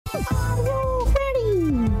Are you ready?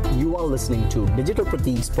 You are listening to Digital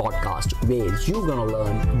Pratik's podcast, where you're gonna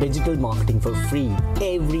learn digital marketing for free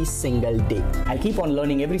every single day. I'll keep on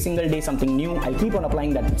learning every single day something new. I'll keep on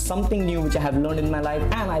applying that something new which I have learned in my life,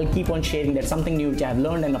 and I'll keep on sharing that something new which I have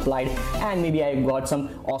learned and applied, and maybe I got some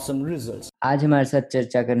awesome results. आज हमारे साथ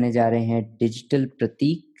चर्चा करने जा रहे हैं digital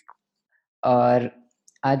प्रतीक, और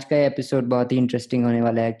आज का एपिसोड बहुत ही इंटरेस्टिंग होने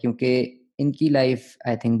वाला है क्योंकि इनकी लाइफ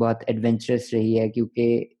आई थिंक बहुत एडवेंचरस रही है, क्योंकि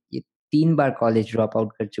ये 3 बार कॉलेज ड्रॉप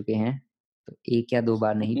आउट कर चुके हैं। तो 1 या 2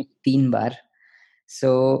 बार नहीं, 3 बार। सो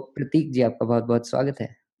प्रतीक जी, आपका बहुत बहुत स्वागत है।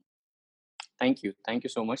 Thank you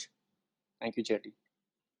so much. Thank you chatty.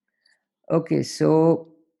 Okay, so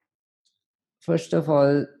first of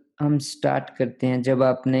all हम स्टार्ट करते हैं। जब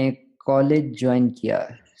आपने कॉलेज ज्वाइन किया,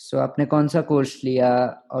 सो आपने कौन सा कोर्स लिया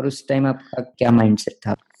और उस टाइम आपका क्या माइंडसेट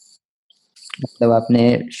था? मतलब आपने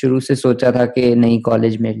शुरू से सोचा था कि नहीं,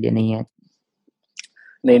 कॉलेज मेरे लिए नहीं है?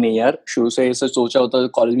 नहीं यार, शुरू से ऐसा सोचा होता तो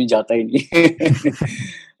कॉलेज में जाता ही नहीं।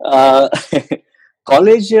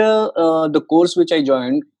 College, the course which I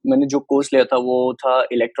joined, मैंने जो कोर्स लिया था वो था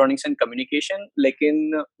इलेक्ट्रॉनिक्स एंड कम्युनिकेशन,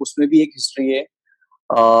 लेकिन उसमें भी एक हिस्ट्री है।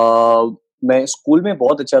 मैं स्कूल में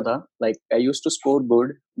बहुत अच्छा था, like I used to score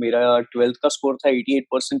good. मेरा 12th का स्कोर था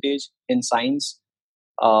 88% इन साइंस,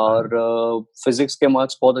 और फिजिक्स के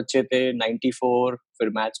मार्क्स बहुत अच्छे थे, 94। फिर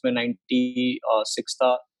मैथ्स में 96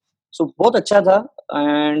 था। सो बहुत अच्छा था,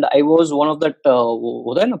 and I was one of that, वो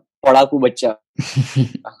होता है ना पढ़ाकू बच्चा।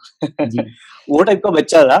 वो टाइप का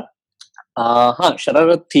बच्चा था। हाँ,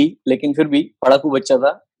 शरारत थी, लेकिन फिर भी पढ़ाकू बच्चा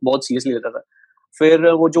था, बहुत सीरियसली लेता था। फिर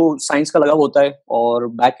वो जो साइंस का लगाव होता है, और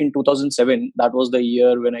back in 2007 that was the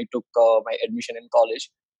year when I took my admission in college.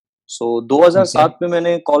 सो 2007 में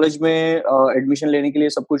मैंने कॉलेज में एडमिशन लेने के लिए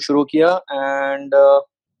सब कुछ शुरू किया, and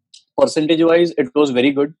percentage wise it was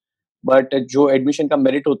very good, but जो एडमिशन का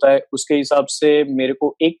मेरिट होता है उसके हिसाब से मेरे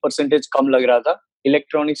को 1% कम लग रहा था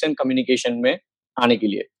इलेक्ट्रॉनिक्स एंड कम्युनिकेशन में आने के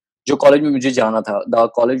लिए, जो कॉलेज में मुझे जाना था। The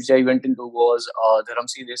college I went into was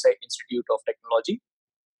धरमसी Desai institute of technology,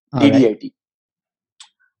 DDIT।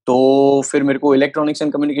 तो फिर मेरे को इलेक्ट्रॉनिक्स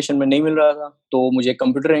एंड कम्युनिकेशन में नहीं मिल रहा था, तो मुझे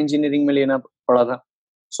कंप्यूटर इंजीनियरिंग में लेना पड़ा था।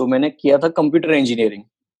 सो मैंने किया था कंप्यूटर इंजीनियरिंग।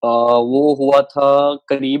 वो हुआ था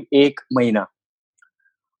करीब 1 महीना।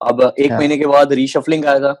 अब 1 महीने के बाद रीशफलिंग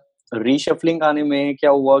आया था। रीशफलिंग आने में क्या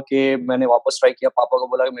हुआ कि मैंने वापस ट्राई किया, पापा को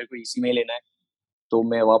बोला कि मेरे को ईसी में लेना है, तो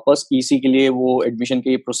मैं वापस ईसी के लिए वो एडमिशन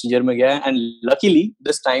के प्रोसीजर में गया, एंड लकीली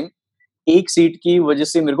दिस टाइम एक सीट की वजह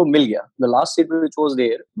से मेरे को मिल गया। The last seat which was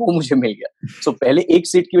there, वो मुझे मिल गया। सो पहले एक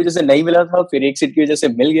सीट की वजह से नहीं मिला था, फिर एक सीट की वजह से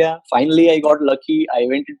मिल गया। Finally I got lucky, I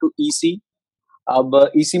went into EC.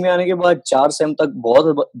 अब ईसी में आने के बाद 4 सेम तक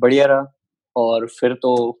बहुत बढ़िया रहा, और फिर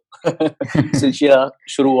तो सिलसिला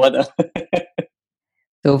शुरू हुआ था।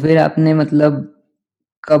 तो फिर आपने मतलब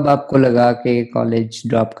कब आपको लगा कि कॉलेज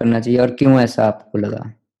ड्रॉप करना चाहिए, और क्यों ऐसा आपको लगा?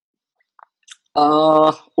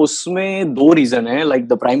 उसमें 2 रीजन है। Like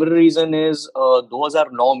the primary reason is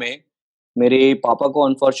 2009 में मेरे पापा को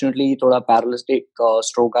अनफॉर्चुनेटली थोड़ा पैरालिटिक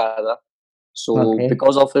स्ट्रोक आया था। So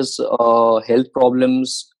because of his health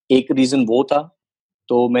problems, एक रीजन वो था।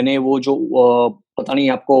 तो मैंने वो जो पता नहीं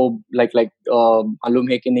आपको लाइक मालूम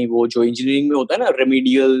है कि नहीं, वो जो इंजीनियरिंग में होता है ना,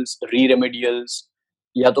 रेमेडियल्स, री रेमेडियल्स,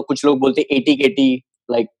 या तो कुछ लोग बोलते हैं ATKT,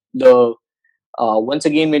 like the once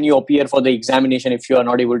again when you appear for the examination if you are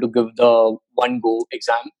not able to give the one go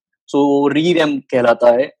exam, so re-rem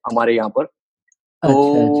कहलाता है हमारे यहाँ पर।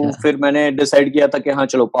 तो फिर मैंने डिसाइड किया था कि हाँ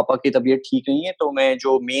चलो, पापा की तबीयत ठीक नहीं है, तो मैं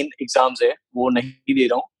जो मेन एग्जाम्स है वो नहीं दे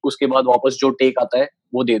रहा हूँ, उसके बाद वापस जो टेक आता है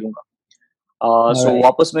वो दे दूंगा। सो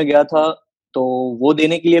वापस मैं गया था, तो वो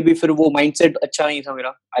देने के लिए भी फिर वो माइंडसेट अच्छा नहीं था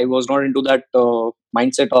मेरा। I was not into that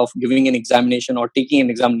mindset of giving an examination और टेकिंग एन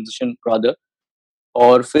एग्जामिनेशन रादर।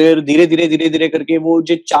 और फिर धीरे धीरे करके वो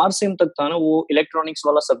जो 4 सेम तक था ना, वो इलेक्ट्रॉनिक्स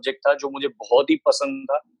वाला सब्जेक्ट था जो मुझे बहुत ही पसंद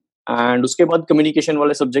था। एंड उसके बाद कम्युनिकेशन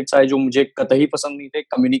वाले सब्जेक्ट्स आए जो मुझे कतई पसंद नहीं थे।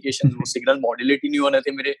 कम्युनिकेशन, वो सिग्नल मॉड्यूलेट ही नहीं होने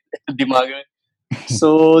थे मेरे दिमाग में।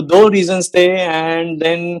 सो 2 रीजंस थे, and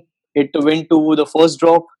then it went to the first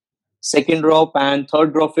drop, second drop and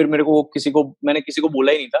third drop. फिर मेरे को मैंने किसी को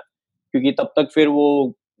बोला ही नहीं था, क्योंकि तब तक फिर वो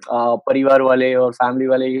परिवार वाले और फैमिली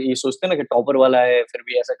वाले ये सोचते ना कि टॉपर वाला है फिर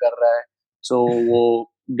भी ऐसा कर रहा है, सो वो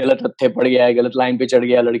गलत रत्थे पड़ गया है, गलत लाइन पे चढ़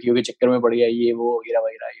गया, लड़कियों के चक्कर में पड़ गया, ये वो वगैरह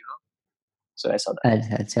वगैरह, यू नो। सो ऐसा था।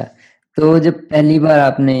 अच्छा। तो जब पहली बार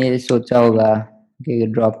आपने ये सोचा होगा कि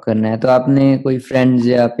ड्रॉप करना है, तो आपने कोई फ्रेंड्स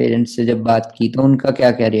या पेरेंट्स से जब बात की तो उनका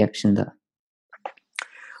क्या क्या रिएक्शन था?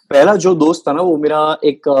 पहला जो दोस्त था ना, वो मेरा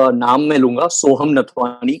एक नाम मैं लूंगा, Soham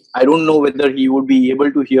Nathwani. I don't know whether he would be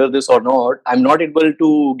able to hear this और not. I am not able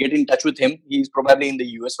to get in touch with him. He is probably in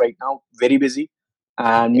the US right now, very busy,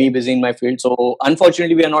 and me busy in my field. So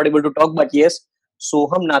unfortunately we are not able to talk, but yes, सो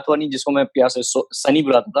हम नाथवानी, जिसको मैं प्यार से Sunny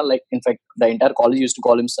बुलाता था, like in fact the entire college used to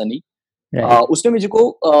call him Sunny, उसने मुझे को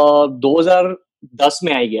 2010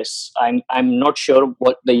 में, I guess, I am not sure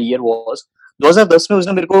what the year was, 2010 में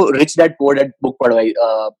उसने मेरे को rich dad poor dad book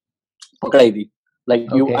पकड़ाई थी. Like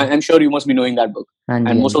you, I am sure you must be knowing that book,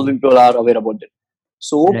 and most of the people are aware about it.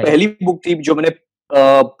 So पहली book थी जो मैंने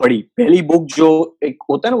पढ़ी, पहली बुक जो एक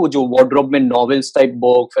होता है ना वो जो वार्डरोब में नॉवेल्स टाइप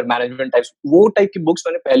बुक, फिर मैनेजमेंट टाइप, वो टाइप की बुक्स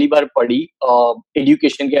मैंने पहली बार पढ़ी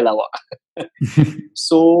एजुकेशन के अलावा.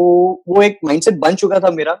 सो वो एक माइंडसेट बन चुका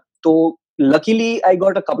था मेरा. तो luckily I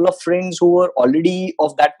got a couple of friends who were already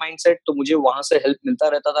of that mindset, तो मुझे वहां से हेल्प मिलता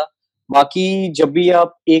रहता था. बाकी जब भी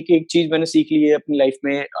आप एक एक चीज मैंने सीख ली है अपनी लाइफ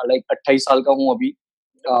में, लाइक 28 साल का हूँ अभी,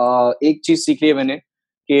 एक चीज सीख ली है मैंने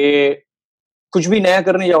कि कुछ भी नया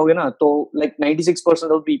करने जाओगे ना तो लाइक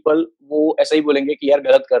 96% ऑफ पीपल वो ऐसा ही बोलेंगे कि यार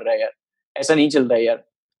गलत कर रहा है यार, ऐसा नहीं चलता है यार,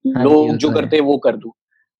 लोग जो करते हैं वो कर दो.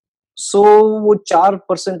 सो वो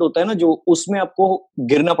 4% होता है ना जो उसमें आपको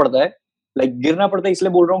गिरना पड़ता है. लाइक गिरना पड़ता है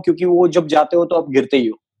इसलिए बोल रहा हूँ क्योंकि वो जब जाते हो तो आप गिरते ही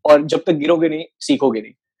हो, और जब तक गिरोगे नहीं सीखोगे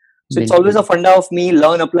नहीं. So it's always a funda of me,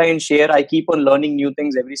 learn, apply and share. I keep on learning new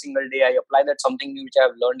things every single day. I apply that something new which I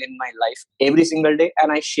have learned in my life every single day,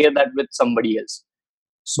 and I share that with somebody else.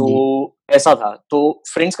 So ऐसा था. तो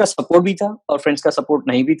friends का support भी था और friends का support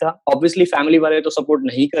नहीं भी था. ऑब्वियसली फैमिली वाले तो सपोर्ट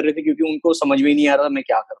नहीं कर रहे थे क्योंकि उनको समझ में नहीं आ रहा था मैं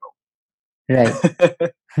क्या कर रहा हूँ. राइट.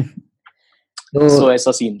 तो so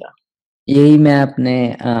ऐसा सीन था. यही मैं अपने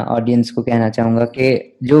ऑडियंस को कहना चाहूंगा कि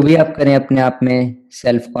जो भी आप करें अपने आप में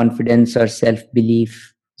सेल्फ कॉन्फिडेंस और सेल्फ बिलीफ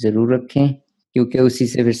जरूर रखें, क्योंकि उसी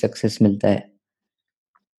से फिर सक्सेस मिलता है.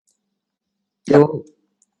 तो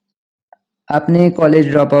आपने कॉलेज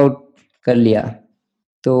ड्रॉप आउट कर लिया,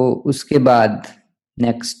 तो उसके बाद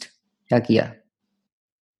नेक्स्ट क्या किया?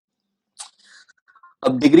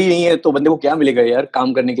 अब डिग्री नहीं है तो बंदे को क्या मिलेगा यार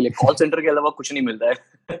काम करने के लिए, कॉल सेंटर के अलावा कुछ नहीं मिलता है.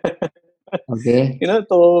 Okay. You know,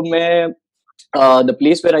 तो मैं the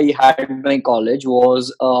place where I had my college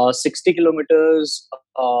was 60 kilometers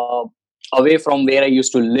away from where I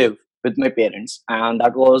used to live with my parents, and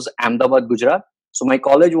that was Ahmedabad, Gujarat. So my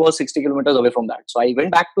college was 60 kilometers away from that. So I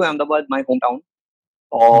went back to Ahmedabad, my hometown,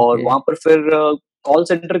 और वहां पर फिर call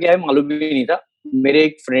centre क्या है मालूम भी नहीं था. मेरे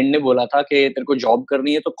एक फ्रेंड ने बोला था कि तेरे को जॉब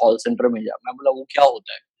करनी है तो कॉल सेंटर में जा. मैं बोला वो क्या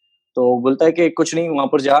होता है? तो बोलता है कि कुछ नहीं, वहां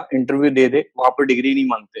पर जा इंटरव्यू दे दे, वहां पर डिग्री नहीं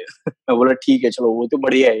मांगते. मैं बोला ठीक है चलो वो तो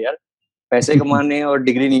बढ़िया है यार, पैसे कमाने और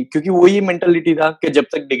डिग्री नहीं, क्योंकि वो ये मेंटालिटी था कि जब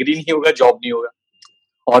तक डिग्री नहीं होगा जॉब नहीं होगा.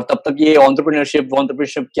 और तब तक ये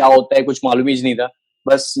एंटरप्रेन्योरशिप क्या होता है कुछ मालूम ही नहीं था.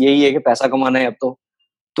 बस यही है कि पैसा कमाना है अब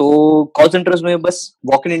तो कॉल सेंटर्स में बस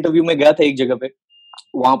वॉक इन इंटरव्यू में गया था एक जगह पे,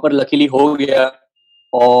 वहां पर लकीली हो गया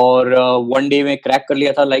और वन डे में क्रैक कर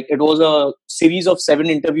लिया था. Like it was a series of 7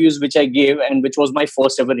 interviews which I gave and which was my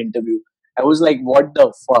first ever interview. I was like what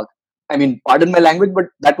the fuck, I mean pardon my language but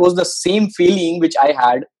that was the same feeling which I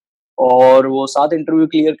had. और वो 7 interview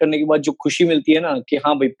clear करने के बाद जो खुशी मिलती है ना कि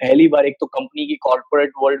हाँ भाई पहली बार एक तो कंपनी की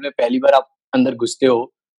कॉर्पोरेट वर्ल्ड में पहली बार आप अंदर घुसते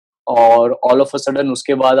हो, और ऑल ऑफ अ सडन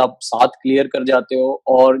उसके बाद आप 7 क्लियर कर जाते हो.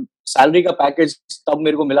 और सैलरी का पैकेज तब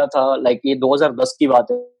मेरे को मिला था, लाइक ये 2010 की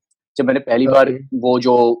बात है जब मैंने पहली बार वो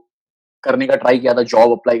जो करने का ट्राई किया था,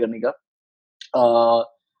 जॉब अप्लाई करने का.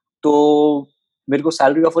 तो मेरे को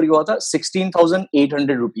सैलरी ऑफर हुआ था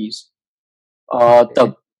 16,800 रुपीज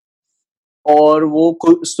तब, और वो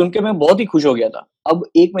सुन के मैं बहुत ही खुश हो गया था. अब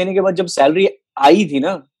एक महीने के बाद जब सैलरी आई थी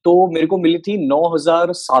ना तो मेरे को मिली थी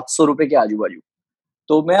 9,700 रुपए के आजू बाजू.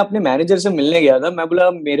 तो मैं अपने मैनेजर से मिलने गया था. मैं बोला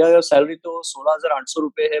मेरा सैलरी तो 16,800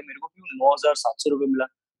 रुपए है, मेरे को क्यों 9,700 रुपए मिला?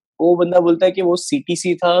 वो बंदा बोलता है कि वो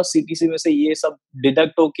सीटीसी था, सीटीसी में से ये सब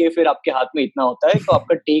डिडक्ट होके फिर आपके हाथ में इतना होता है तो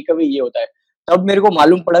आपका टेक अवे ये होता है. तब मेरे को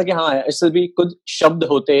मालूम पड़ा कि हाँ ऐसे भी कुछ शब्द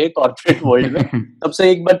होते हैं कॉर्पोरेट वर्ल्ड में. तब से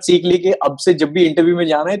एक बात सीख ली कि अब से जब भी इंटरव्यू में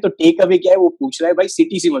जाना है तो टेक अवे क्या है वो पूछ रहा है, भाई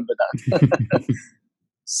सीटीसी मत बता.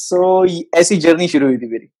 सो ऐसी जर्नी शुरू हुई थी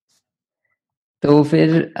मेरी. तो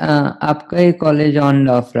फिर आपका ये कॉलेज ऑन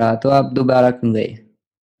ऑफ रहा तो आप दोबारा क्यों गए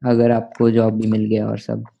अगर आपको जॉब भी मिल गया और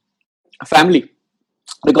सब? Family,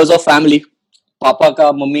 because of family. पापा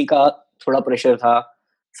का मम्मी का थोड़ा प्रेशर था,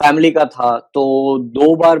 फैमिली का था. तो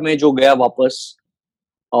 2 बार मैं जो गया वापस,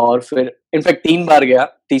 और फिर इनफैक्ट 3 बार गया.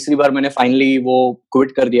 तीसरी बार मैंने फाइनली वो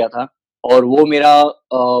क्विट कर दिया था. और वो मेरा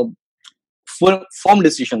फॉर्म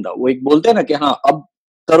डिसीजन था. वो एक बोलते हैं ना कि हाँ अब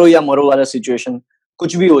करो या मरो वाला सिचुएशन,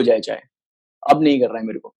 कुछ भी हो जाए चाहे, अब नहीं कर रहा है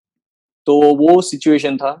मेरे को. तो वो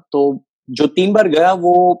सिचुएशन था. तो जो 3 बार गया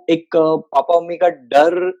वो एक पापा मम्मी का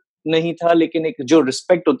डर नहीं था, लेकिन एक जो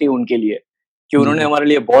रिस्पेक्ट होती है उनके लिए कि उन्होंने हमारे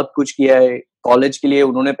लिए बहुत कुछ किया है, कॉलेज के लिए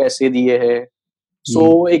उन्होंने पैसे दिए हैं.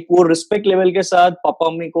 सो एक वो रिस्पेक्ट लेवल के साथ पापा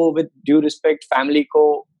मम्मी को विद ड्यू रिस्पेक्ट, फैमिली को,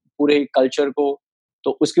 पूरे कल्चर को,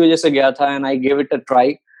 तो उसकी वजह से गया था and I give it a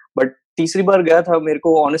try. But तीसरी बार गया था, मेरे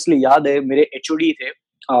को ऑनेस्टली याद है, मेरे एचओडी थे,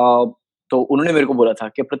 तो उन्होंने मेरे को बोला था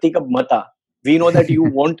कि प्रतीक अब मत आ, we know that you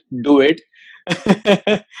won't do it,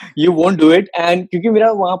 you won't do it. And क्योंकि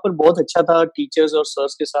मेरा वहां पर बहुत अच्छा था, टीचर्स और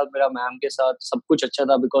सर्स के साथ, मेरा मैम के साथ सब कुछ अच्छा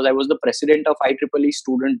था, because I was the president of IEEE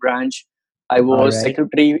student branch, I was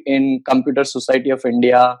secretary in computer society of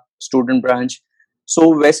India student branch.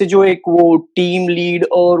 सो वैसे जो एक वो टीम लीड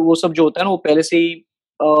और वो सब जो होता है ना, वो पहले से ही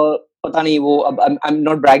पता नहीं, वो अब आई am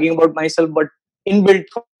not bragging about my self, but inbuilt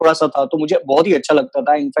थोड़ा सा था, तो मुझे बहुत ही अच्छा लगता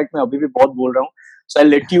था। इनफैक्ट मैं अभी भी बहुत बोल रहा हूँ। सो I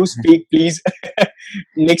let you speak please.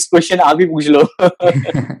 Next question आप ही पूछ लो।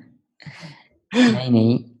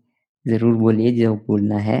 नहीं, जरूर बोलिए जो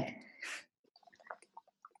बोलना है।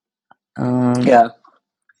 क्या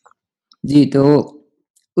जी, तो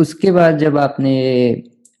उसके बाद जब आपने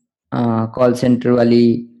कॉल सेंटर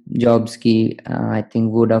वाली जॉब्स की, I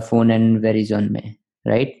think Vodafone and Verizon में,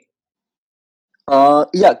 राइट?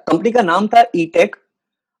 या कंपनी का नाम था ईटेक,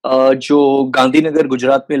 जो गांधीनगर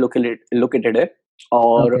गुजरात में लोकेटेड है,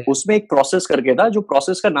 और उसमें एक प्रोसेस करके था, जो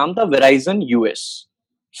प्रोसेस का नाम था वेराइजन यूएस।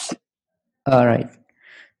 ऑलराइट,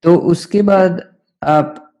 तो उसके बाद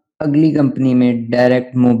आप अगली कंपनी में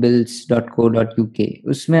directmobiles.co.uk,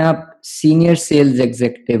 उसमें आप सीनियर सेल्स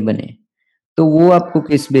एग्जीक्यूटिव बने, तो वो आपको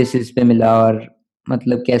किस बेसिस पे मिला और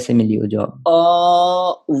मतलब कैसे मिली वो जॉब?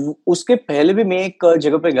 उसके पहले भी मैं एक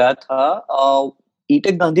जगह पे गया था,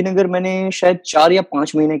 ईटेक गांधीनगर मैंने शायद 4 या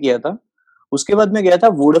 5 महीने किया था। उसके बाद मैं गया था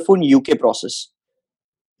वोडाफोन यूके प्रोसेस,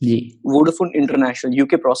 जी, वोडाफोन इंटरनेशनल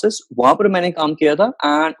यूके प्रोसेस, वहां पर मैंने काम किया था,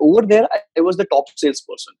 and over there I was the top sales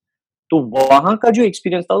person. तो वहां का जो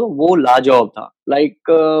एक्सपीरियंस था वो लाजवाब था।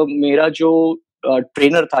 लाइक मेरा जो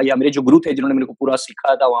ट्रेनर था, या मेरे जो गुरु थे जिन्होंने मेरे को पूरा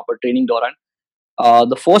सिखाया था वहां पर ट्रेनिंग दौरान,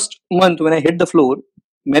 the first month when I hit the floor,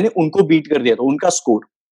 मैंने उनको बीट कर दिया था, उनका स्कोर।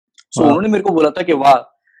 सो उन्होंने मेरे को बोला था कि वाह,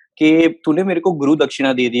 कि तूने मेरे को गुरु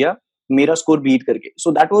दक्षिणा दे दिया मेरा स्कोर बीट करके।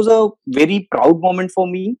 सो that was a very proud moment for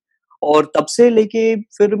me. और तब से लेके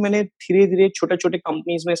फिर मैंने धीरे धीरे छोटे छोटे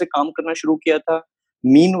कंपनीज में से काम करना शुरू किया था।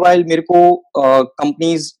 मीनवाइल मेरे को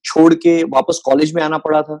कंपनीज छोड़ के वापस कॉलेज में आना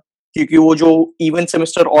पड़ा था, क्योंकि वो जो इवन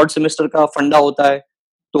सेमेस्टर ऑड सेमेस्टर का फंडा होता है,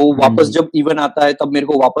 तो वापस जब इवन आता है तब मेरे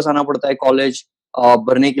को वापस आना पड़ता है कॉलेज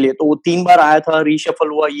भरने के लिए। तो वो 3 बार आया था, रीशफल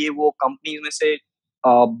हुआ, ये वो कंपनी में से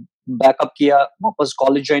बैकअप किया, वापस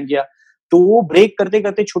कॉलेज ज्वाइन किया। तो वो ब्रेक करते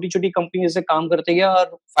करते छोटी छोटी कंपनी से काम करते गया,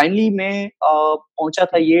 और फाइनली मैं पहुंचा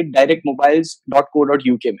था ये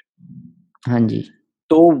directmobiles.co.uk में। हाँ जी।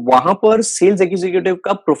 तो वहां पर सेल्स एग्जीक्यूटिव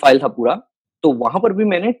का प्रोफाइल था पूरा, तो वहां पर भी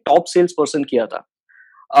मैंने टॉप सेल्स पर्सन किया था।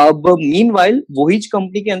 अब मीनवाइल वही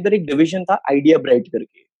कंपनी के अंदर एक डिवीजन था आइडिया ब्राइट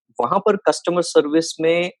करके, वहां पर कस्टमर सर्विस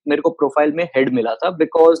में मेरे को प्रोफाइल में हेड मिला था,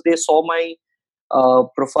 because they saw my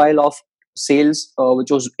profile of sales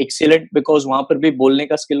which was excellent, because वहां पर भी बोलने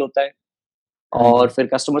का स्किल होता है, और फिर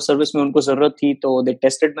कस्टमर सर्विस में उनको जरूरत थी, तो दे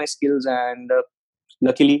tested my skills and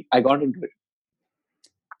luckily I got into it.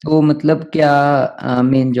 तो मतलब क्या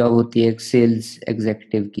मेन जॉब होती है एक सेल्स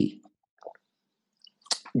एग्जीक्यूटिव की?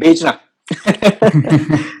 बेचना।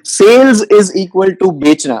 Sales is equal to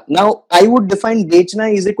बेचना. Now, I would define बेचना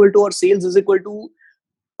is equal to or sales is equal to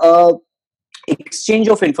exchange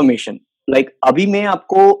of information. Like अभी मैं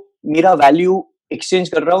आपको मेरा वैल्यू एक्सचेंज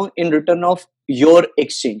कर रहा हूँ in return of your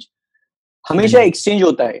exchange. हमेशा एक्सचेंज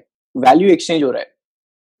होता है, वैल्यू एक्सचेंज हो रहा है।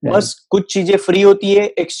 बस कुछ चीजें फ्री होती है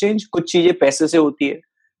एक्सचेंज, कुछ चीजें पैसे से होती है।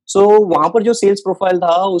 सो वहां पर जो सेल्स प्रोफाइल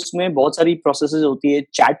था उसमें बहुत सारी प्रोसेसेस होती है,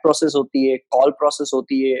 चैट प्रोसेस होती है, कॉल प्रोसेस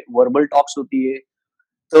होती है, वर्बल टॉक्स होती है।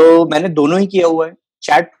 तो मैंने दोनों ही किया हुआ है।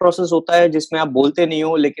 चैट प्रोसेस होता है जिसमें आप बोलते नहीं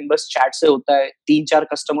हो, लेकिन बस चैट से होता है। 3-4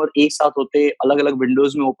 कस्टमर एक साथ होते हैं, अलग अलग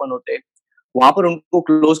विंडोज में ओपन होते हैं, वहां पर उनको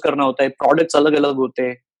क्लोज करना होता है, प्रोडक्ट्स अलग अलग होते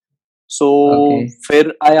हैं। सो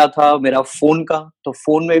फिर आया था मेरा फोन का, तो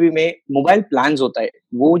फोन में भी मैं मोबाइल प्लान्स होता है,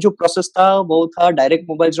 वो जो प्रोसेस था वो था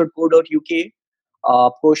directmobiles.co.uk।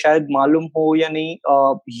 आपको शायद मालूम हो या नहीं,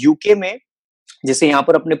 यूके में जैसे यहाँ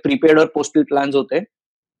पर अपने प्रीपेड और पोस्टपेड प्लान्स होते हैं,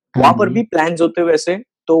 वहां पर भी प्लान्स होते हैं वैसे।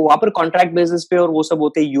 तो वहां पर कॉन्ट्रैक्ट बेसिस पे और वो सब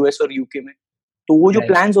होते हैं यूएस और यूके में। तो वो जो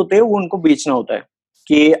प्लान्स होते हैं वो उनको बेचना होता है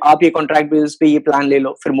कि आप ये कॉन्ट्रैक्ट बेसिस पे ये प्लान ले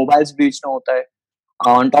लो। फिर मोबाइल्स बेचना होता है,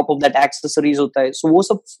 on top of that accessories होता है। सो वो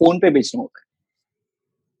सब फोन पे बेचना होता है।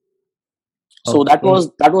 So that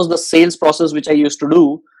was the sales process which I used to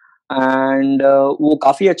do, and वो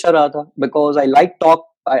काफी अच्छा रहा था, because I like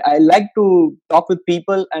to talk with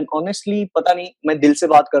people, and honestly पता नहीं, मैं दिल से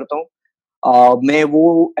बात करता हूँ। मैं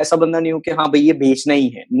वो ऐसा बंदा नहीं हूँ कि हाँ भाई ये बेचना ही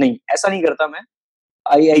है, नहीं, ऐसा नहीं करता मैं।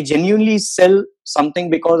 I genuinely sell something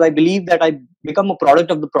because I believe that I become a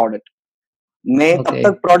product of the product. मैं तब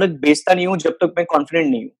तक प्रोडक्ट बेचता नहीं हूँ जब तक मैं कॉन्फिडेंट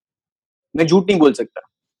नहीं हूँ। मैं झूठ नहीं बोल सकता।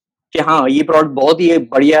 कि हाँ ये प्रोडक्ट बहुत ही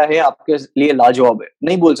बढ़िया है, आपके लिए लाजवाब है,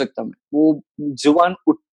 नहीं बोल सकता मैं, वो जुबान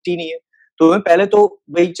उठती नहीं है। तो मैं पहले तो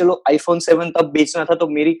भाई चलो iPhone 7 तब बेचना था, तो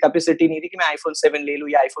मेरी कैपेसिटी नहीं थी कि मैं iPhone 7 ले लूं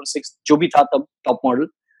या iPhone 6 जो भी था तब टॉप मॉडल।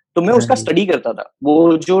 तो मैं हाँ उसका जी। स्टडी करता था,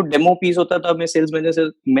 वो जो डेमो पीस होता था मैं सेल्स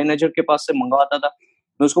मैनेजर के पास से मंगवाता था।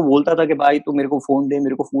 मैं उसको बोलता था कि भाई तू मेरे को फोन दे,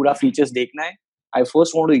 मेरे को पूरा फीचर्स देखना है, आई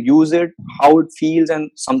first want to use it, how it feels and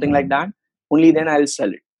something like that, only then I will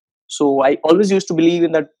sell it. So I always used to believe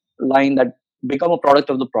in that line that become a product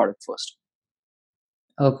of the product first.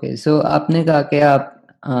 Okay, so आपने कहा कि आप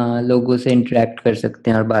लोगों से interact कर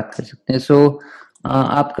सकते हैं और बात कर सकते हैं। सो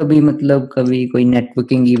आप कभी मतलब कभी कोई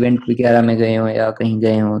नेटवर्किंग इवेंट वगैरह में गए हो या कहीं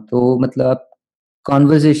गए हो, तो मतलब आप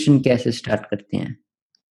कॉन्वर्सेशन कैसे स्टार्ट करते हैं?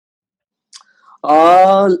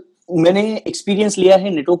 मैंने एक्सपीरियंस लिया है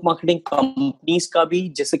नेटवर्क मार्केटिंग कंपनीज का भी,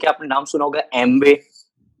 जैसे कि आपने नाम सुना होगा एमवे,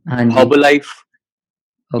 हाँ जी। Herbalife,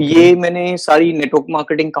 okay. ये मैंने सारी नेटवर्क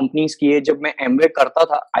मार्केटिंग कंपनीज की है। जब मैं एमवे करता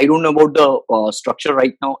था, आई don't know about the structure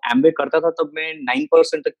right now, Amway करता था तब मैं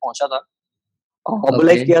 9% तक पहुंचा था।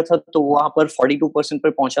 Herbalife okay. किया था तो वहां पर 42% पर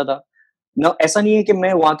पहुंचा था ना। ऐसा नहीं है कि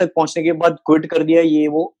मैं वहां तक पहुंचने के बाद क्विट कर दिया ये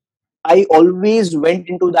वो। आई always went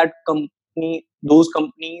into that company, those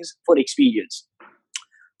companies for experience,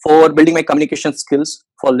 for building my communication skills,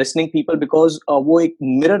 for listening people, because वो एक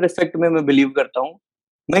मिरर इफेक्ट में मैं बिलीव करता हूँ।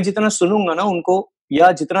 मैं जितना सुनूंगा ना उनको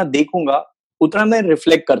या जितना देखूंगा उतना मैं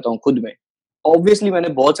रिफ्लेक्ट करता हूँ खुद में। ऑब्वियसली मैंने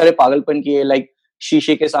बहुत सारे पागलपन किए, लाइक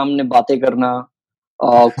शीशे के सामने बातें करना,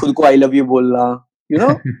 खुद को आई लव यू बोलना, you know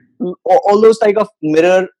all those type of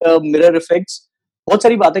mirror effects. बहुत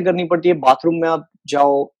सारी बातें करनी पड़ती है। बाथरूम में आप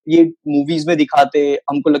जाओ, ये मूवीज में दिखाते,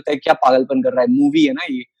 हमको लगता है क्या पागलपन कर रहा है, मूवी है ना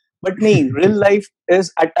ये, बट नहीं, real life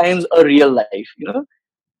is eight times a real life, you know,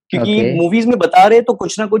 क्योंकि ओके। मूवीज में बता रहे तो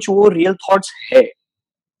कुछ ना कुछ वो रियल थॉट्स है।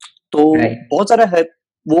 तो राइट। बहुत सारा है,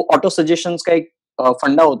 वो ऑटो सजेशंस का एक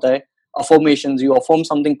फंडा होता है, affirmations, you affirm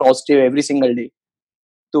something positive every single day.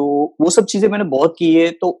 तो वो सब चीजें मैंने बहुत की है।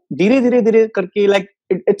 तो धीरे धीरे धीरे करके, like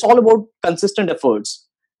it's all about consistent efforts,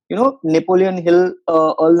 you know. Napoleon Hill,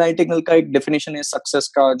 earl Nightingale का एक डेफिनेशन है सक्सेस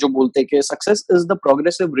का, जो बोलते हैं कि success is the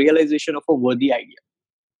progressive realisation of a वर्दी आइडिया।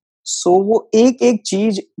 सो वो एक एक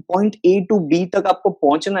चीज पॉइंट ए टू बी तक आपको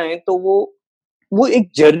पहुंचना है, तो वो एक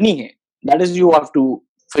जर्नी है, that is you have to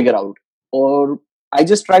figure out. और I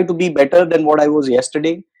just try to be better than what I was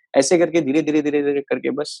yesterday. ऐसे करके धीरे धीरे धीरे धीरे करके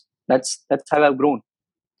बस that's how I've grown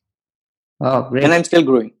oh and great. I'm still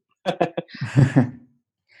growing.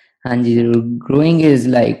 हाँ जी, जरूर। Growing is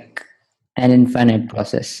like an infinite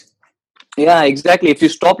process. Yeah, exactly. If you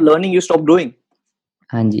stop learning, you stop doing.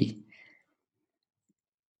 हाँ जी।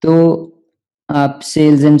 तो आप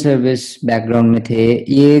सेल्स एंड सर्विस बैकग्राउंड में थे,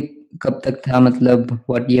 ये कब तक था, मतलब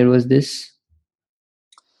what year was this?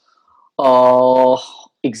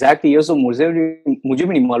 Exactly ये तो मुझे भी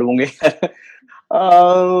नहीं मालूम होंगे।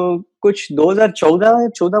 कुछ 2014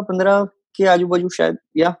 14-15 के आजू बाजू शायद,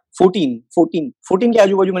 या 14 के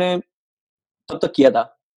आजू बाजू मैंने तब तक किया था।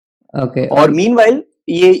 ओके। और मीनवाइल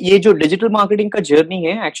ये जो डिजिटल मार्केटिंग का जर्नी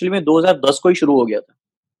है, एक्चुअली में 2010 को ही शुरू हो गया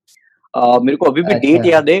था। मेरे को अभी भी डेट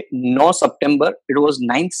अच्छा। याद है, 9 सितंबर, it was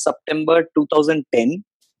 9 September 2010,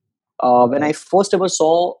 when I first ever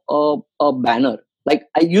saw a banner. Like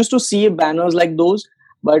I used to see banners like those,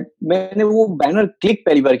 but मैंने वो बैनर क्लिक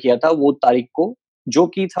पहली बार किया था वो तारीख को, जो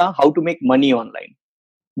कि था how to make money online,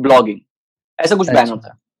 blogging, ऐसा कुछ बैनर अच्छा।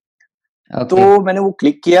 था। तो ओके। मैंने वो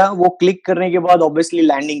क्लिक किया। वो क्लिक करने के बाद ऑब्वियसली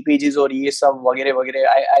लैंडिंग पेजेस और ये सब वगैरह वगैरह,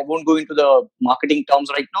 I won't go into the marketing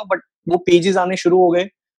terms right now, but वो पेजेस आने शुरू हो गए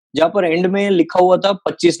जहां पर एंड में लिखा हुआ था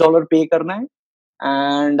 $25 पे करना है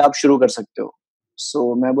एंड आप शुरू कर सकते हो।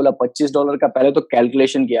 सो मैं बोला $25 का, पहले तो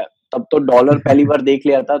कैलकुलेशन किया, तब तो डॉलर पहली बार देख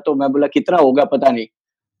लिया था, तो मैं बोला कितना होगा पता नहीं।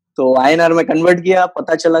 तो INR में कन्वर्ट किया,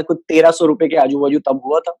 पता चला कुछ 1300 रुपए के आजू बाजू तब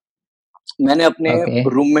हुआ था। मैंने अपने ओके।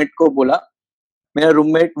 रूममेट को बोला, मेरा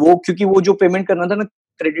रूममेट वो, क्योंकि वो जो पेमेंट करना था ना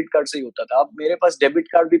क्रेडिट कार्ड से ही होता था। अब मेरे पास डेबिट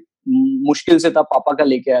कार्ड भी मुश्किल से था, पापा का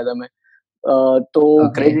लेके आया था मैं। तो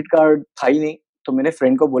ओके। क्रेडिट कार्ड था ही नहीं। तो मैंने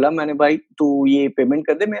फ्रेंड को बोला, मैंने भाई तू ये पेमेंट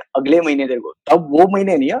कर दे, मैं अगले महीने तेरे को, तब वो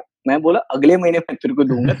महीने नहीं, मैं बोला अगले महीने मैं तेरे को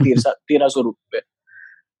दूंगा 1300 रुपए।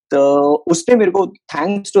 तो उसने मेरे को,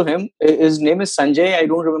 thanks to him, his name is Sanjay, I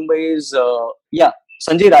don't remember his, या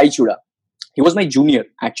Sanjay रायचूड़ा, he was my junior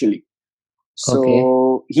actually. So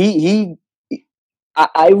okay. he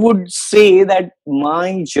I would say that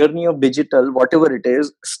my journey of digital, whatever it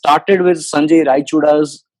is, started with Sanjay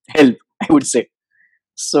Raichuda's help, I would say.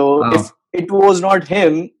 So wow. if it was not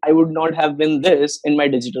him, I would not have been this in my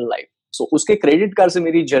digital life. So उसके credit card से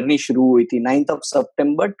मेरी journey शुरू हुई थी 9th of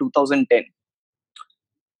September 2010।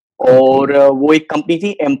 Okay. और वो एक company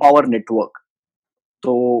थी एम्पावर नेटवर्क।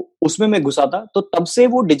 तो उसमें मैं घुसा था, तो तब से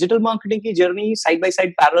वो डिजिटल मार्केटिंग की journey side by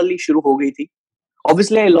side parallelly शुरू हो गई थी.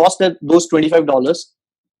 ऑब्वियसली आई लॉस्ट दोस $25.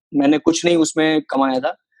 मैंने कुछ नहीं उसमें कमाया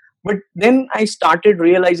था, but then I started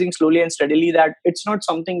realizing slowly and steadily that it's not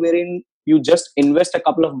something wherein you just invest a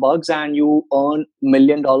couple of bucks and you earn $1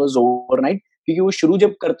 million overnight. क्योंकि वो शुरू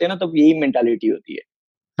जब करते हैं ना तब यही मेंटालिटी होती है.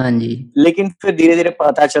 हाँ जी. लेकिन फिर धीरे धीरे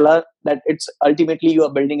पता चला that it's ultimately you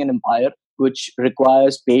are building an empire which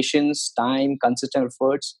requires patience, time, consistent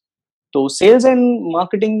efforts. तो सेल्स एंड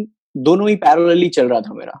मार्केटिंग दोनों ही पैरेलली चल रहा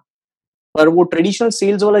था मेरा. पर वो ट्रेडिशनल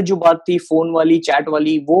सेल्स वाला जो बात थी, फोन वाली, चैट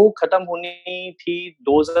वाली, वो खत्म होनी थी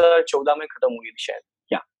 2014 में खत्म हुई थी शायद,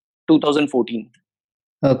 या 2014.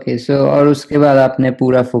 ओके, सो और उसके बाद आपने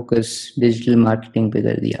पूरा फोकस डिजिटल मार्केटिंग पे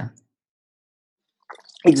कर दिया.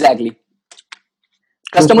 एग्जैक्टली.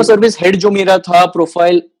 कस्टमर सर्विस हेड जो मेरा था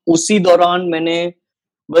प्रोफाइल, उसी दौरान मैंने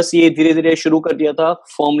बस ये धीरे धीरे शुरू कर दिया था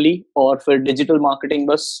फॉर्मली, और फिर डिजिटल मार्केटिंग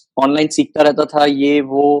बस ऑनलाइन सीखता रहता था. ये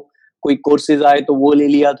वो कोई कोर्सेज आए तो वो ले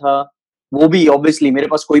लिया था. वो भी ऑब्वियसली मेरे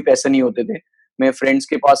पास कोई पैसे नहीं होते थे, मैं फ्रेंड्स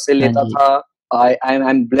के पास से लेता था. I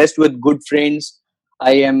am blessed with good friends.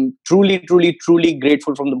 I am truly, truly, truly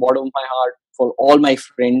grateful from the bottom of my heart for all my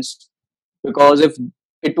friends, because if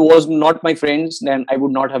it was not my friends, then I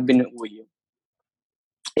would not have been over here.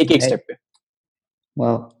 एक एक step पे.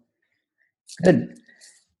 वाह, good.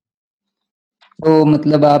 तो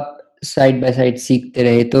मतलब आप side by side सीखते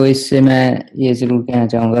रहे. तो इससे मैं ये जरूर कहना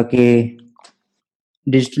चाहूंगा कि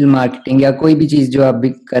डिजिटल मार्केटिंग या कोई भी चीज जो आप भी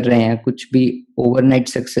कर रहे हैं, कुछ भी ओवरनाइट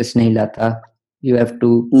सक्सेस नहीं लाता. You have to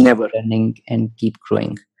never learning and keep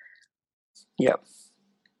growing. Yeah.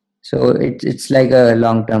 So it's like a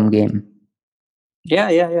long term game. Yeah.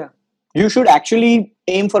 You should actually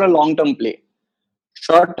aim for a long term play.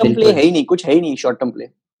 Short term play है ही नहीं, कुछ है ही नहीं short term play.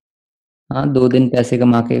 हाँ, 2 दिन पैसे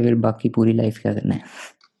कमा के फिर बाकी पूरी लाइफ क्या करना है.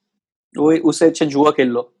 वो उससे अच्छा जुआ खेल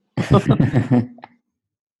लो.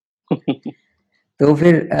 तो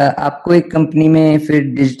फिर आपको एक कंपनी में फिर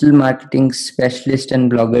digital marketing specialist and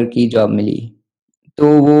blogger की जॉब मिली. तो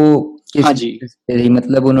वो किस तरह,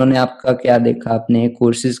 मतलब उन्होंने आपका क्या देखा? आपने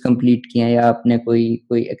कोर्सेज कंप्लीट किए या आपने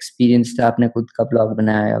कोई एक्सपीरियंस था, आपने खुद का ब्लॉग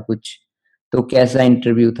बनाया या कुछ? तो कैसा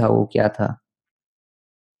इंटरव्यू था वो, क्या था?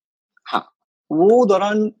 हाँ, वो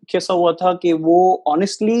दौरान कैसा हुआ था कि वो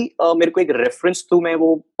ऑनेस्टली मेरे को एक रेफरेंस थ्रू मैं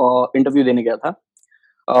वो इंटरव्यू देने गया था.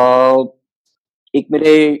 एक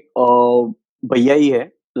मेरे भैया ही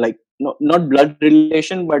है, like not blood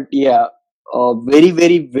relation but yeah very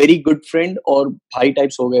very very good friend, और भाई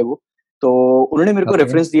टाइप्स हो गए वो. तो उन्होंने मेरे को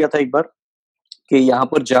रेफरेंस दिया था एक बार कि यहाँ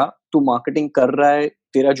पर जा, तू मार्केटिंग कर रहा है,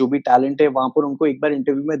 तेरा जो भी टैलेंट है वहां पर उनको एक बार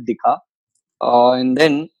इंटरव्यू में दिखा, and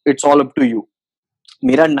then it's all up to you.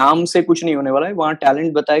 मेरा नाम से कुछ नहीं होने वाला है, वहां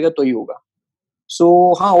टैलेंट बताएगा तो ही होगा.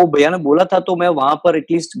 सो हाँ, वो भैया ने बोला था तो मैं वहां पर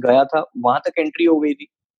एटलीस्ट गया था, वहां तक एंट्री हो गई थी.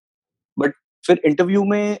 बट फिर इंटरव्यू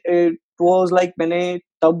में इट वाज लाइक मैंने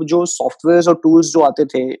तब जो सॉफ्टवेयर्स और टूल्स जो आते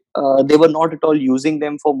थे, they were not at all using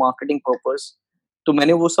them for marketing purpose. तो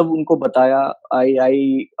मैंने वो सब उनको बताया.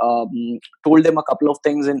 I told them a couple of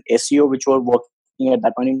things in SEO which were working at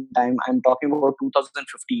that point in time. I am talking about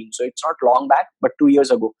 2015, so it's not long back but 2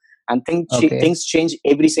 years ago. And things change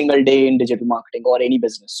every single day in digital marketing or any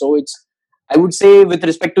business. So it's, I would say with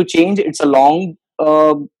respect to change, it's a long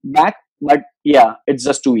back, but yeah, it's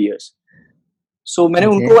just 2 years. So मैंने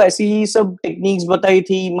उनको ऐसी सब techniques बताई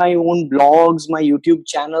थी. My own blogs, my YouTube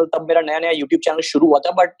channel, तब मेरा नया नया यूट्यूब चैनल शुरू हुआ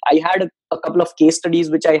था, but I had a couple of case studies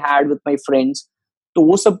which I had with my friends. तो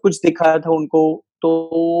वो सब कुछ दिखाया था उनको,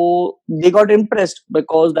 तो they got impressed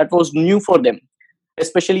because that was new for them,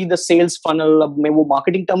 specially the sales funnel. अब मैं वो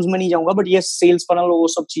मार्केटिंग टर्म्स में नहीं जाऊंगा, बट ये सेल्स फनल वो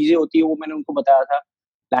सब चीजें होती है, वो मैंने उनको बताया था,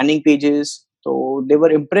 लैंडिंग पेजेस. तो they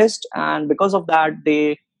were impressed and because of that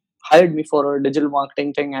they hired me for a digital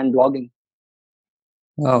marketing thing and blogging.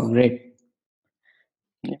 Oh, great.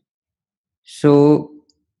 So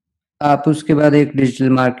आप उसके बाद एक डिजिटल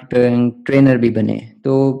मार्केटिंग ट्रेनर भी बने.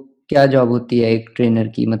 तो क्या जॉब होती है एक ट्रेनर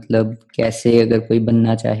की? मतलब कैसे, अगर कोई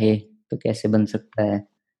बनना चाहे तो कैसे बन सकता है?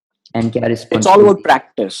 And क्या responsibility? It's all about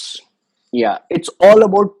practice. Yeah, it's all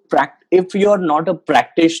about practice. If you're not a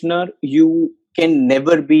practitioner, you can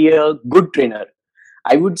never be a good trainer.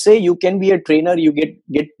 I would say you can be a trainer, you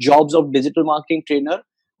get jobs of digital marketing trainer,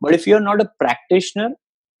 but if you're not a practitioner,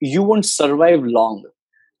 you won't survive long.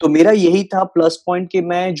 तो मेरा यही था plus point कि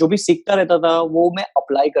मैं जो भी सीखता रहता था वो मैं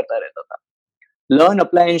अप्लाई करता रहता था. लर्न,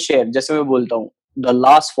 अप्लाई एंड शेयर, जैसे मैं बोलता हूँ, द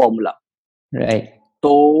लास्ट फॉर्मूला. राइट.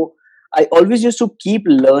 तो I always used to keep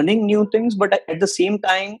learning new things, but at the same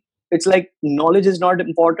time, it's like knowledge is not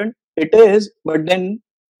important. It is, but then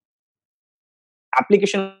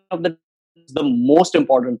application of that is the most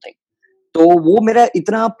important thing. तो वो मेरा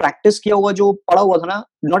इतना practice किया हुआ जो पड़ा हुआ था ना,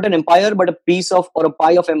 not an empire but a piece of और अ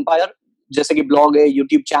पाई ऑफ एम्पायर, जैसे कि ब्लॉग है,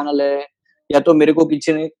 यूट्यूब चैनल है, या तो मेरे को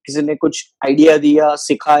किसी ने कुछ आइडिया दिया,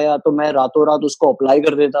 सिखाया, तो मैं रातों रात उसको अप्लाई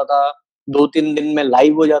कर देता था, 2-3 दिन में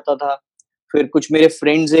लाइव हो जाता था। फिर कुछ मेरे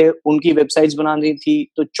फ्रेंड्स है, उनकी वेबसाइट्स बनानी थी,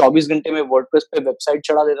 तो 24 घंटे में वर्डप्रेस पे वेबसाइट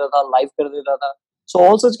चढ़ा देता था, लाइव कर देता था। So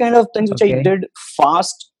all such kind of things which I Okay. Did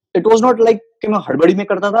fast. It was not like कि मैं हड़बड़ी में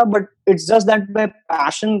करता था, बट इट्स जस्ट दैट मैं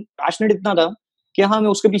पैशनेट इतना था कि हाँ, मैं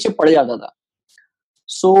उसके पीछे पड़ जाता था।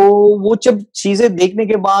 सो वो जब चीजें देखने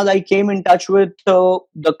के बाद I came in touch with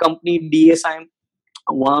the company DSIM।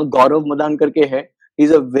 वहाँ गौरव मदान करके है, he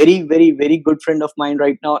is a very very very good friend of mine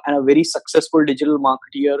right now and a very successful digital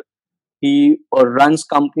marketer. He runs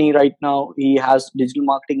company right now. He has digital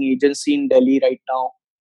marketing agency in Delhi right now.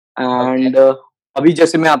 Okay. And अभी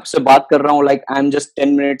जैसे मैं आपसे बात कर रहा हूँ, like I'm just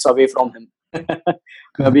 10 minutes away from him.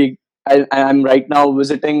 मैं अभी I'm right now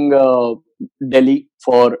visiting Delhi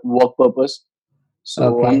for work purpose. So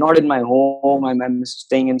I'm Okay. not in my home. I'm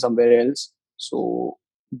staying in somewhere else. So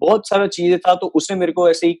बहुत सारा चीजें था, तो उसने मेरे को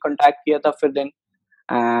ऐसे ही contact किया था फिर दिन,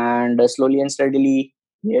 and slowly and steadily,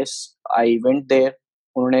 yes, I went there.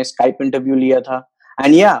 उन्होंने स्काइप इंटरव्यू लिया था,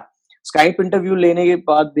 एंड या स्काइप इंटरव्यू लेने के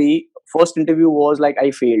बाद भी first interview was like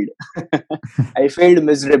I failed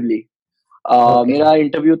miserably. Okay. मेरा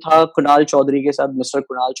इंटरव्यू था कुणाल चौधरी के साथ, mister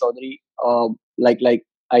Kunal Chaudhary. Like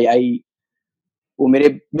I वो मेरे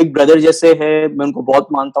बिग ब्रदर जैसे है, मैं उनको बहुत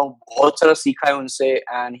मानता हूँ, बहुत सारा सीखा है उनसे,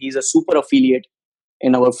 and he is a super affiliate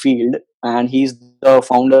in our field, and he's the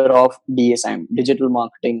founder of DSIM, Digital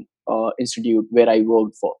Marketing Institute, where I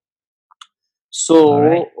worked for. So All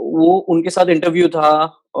right. वो उनके साथ इंटरव्यू था,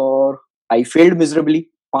 और आई फेल्ड मिजरेबली।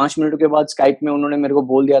 5 मिनट के बाद स्काइप में उन्होंने मेरे को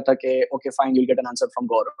बोल दिया था कि okay fine, you get an answer from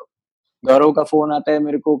Gaurav. Gaurav का फोन आता है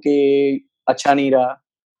मेरे को कि अच्छा नहीं रहा।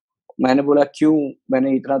 मैंने बोला क्यों,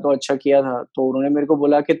 मैंने इतना तो अच्छा किया था। तो उन्होंने मेरे को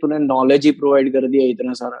बोला कि तूने नॉलेज ही प्रोवाइड कर दिया,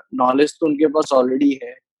 इतना सारा नॉलेज तो उनके पास ऑलरेडी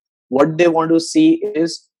है, what they want to see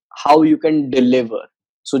is how you can deliver.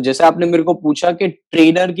 So जैसे आपने मेरे को पूछा कि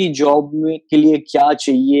ट्रेनर की जॉब में के लिए क्या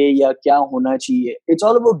चाहिए या क्या होना चाहिए, it's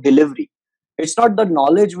all about delivery. It's not the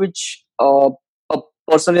knowledge which a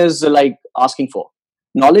person is like asking for.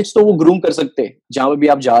 Knowledge तो वो ग्रूम कर सकते हैं जहां पे भी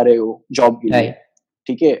आप जा रहे हो जॉब के लिए, Right.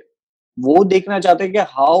 ठीक है। वो देखना चाहते हैं कि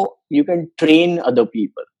how you can train other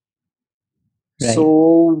people. So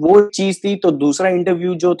Right. वो चीज थी। तो दूसरा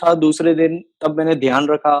इंटरव्यू जो था दूसरे दिन, तब मैंने ध्यान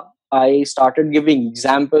रखा, I started giving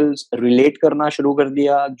examples, relate करना शुरू कर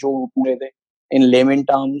दिया जो वो पूरे थे इन लेमन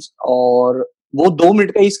टर्म्स, और वो 2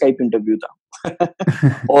 मिनट का ही स्काइप इंटरव्यू था।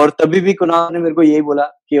 और तभी भी कुणाल ने मेरे को यही बोला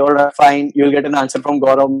कि alright fine, you will get an answer from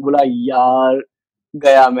Gaurav. बोला यार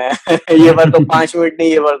गया मैं। ये बार तो 5 मिनट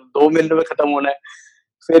नहीं, ये बार 2 मिनट में खत्म होना है।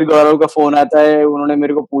 फिर गौरव का फोन आता है, उन्होंने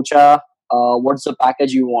मेरे को पूछा what's the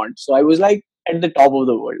package you want. So I was like at the top of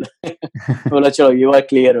the world. बोला चलो ये बार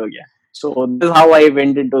क्लियर हो गया। So this is how I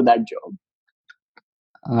went into that job.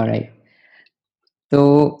 All right. तो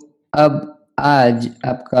अब आज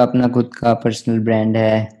आपका अपना खुद का पर्सनल ब्रांड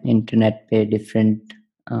है इंटरनेट पे, डिफरेंट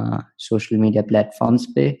सोशल मीडिया प्लेटफॉर्म्स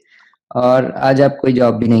पे, और आज आप कोई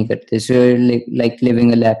जॉब भी नहीं करते, so like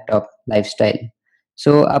living a laptop lifestyle.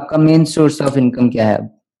 So आपका मेन सोर्स ऑफ इनकम क्या है अब?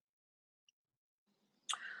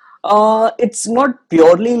 It's not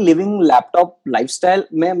purely living laptop lifestyle.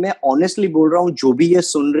 मैं ऑनेस्टली बोल रहा हूँ, जो भी ये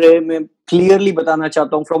सुन रहे, मैं क्लियरली बताना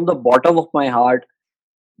चाहता हूँ from the bottom of my heart,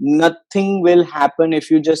 nothing will happen if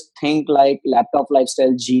you just think like laptop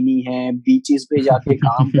lifestyle जीनी है, बीचेस पे जाके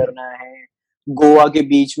काम करना है, गोवा के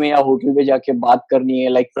बीच में या होटल पे जाके बात करनी है,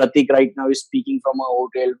 like Pratik right now is speaking from a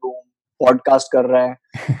hotel room, podcast कर रहा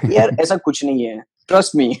है। यार ऐसा कुछ नहीं है,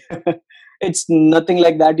 trust me. It's nothing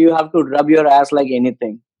like that. You have to rub your ass like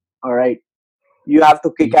anything, alright, you have to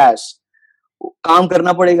kick ass. काम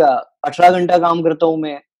करना पड़ेगा। 18 घंटा काम करता हूँ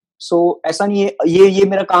मैं। सो ऐसा नहीं है, ये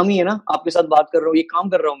मेरा काम ही है ना, आपके साथ बात कर रहा हूँ, ये काम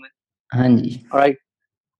कर रहा हूँ मैं। हाँ जी। ऑलराइट,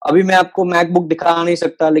 अभी मैं आपको मैकबुक दिखा नहीं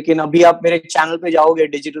सकता, लेकिन अभी आप मेरे चैनल पे जाओगे,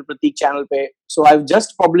 डिजिटल प्रतीक चैनल पे। So I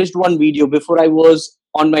just published one video before I was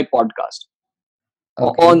on my podcast,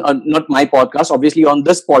 on not my podcast, obviously on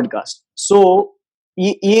this podcast. So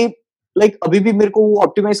ये लाइक अभी भी मेरे को वो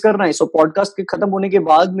ऑप्टिमाइज करना है। सो पॉडकास्ट के खत्म होने के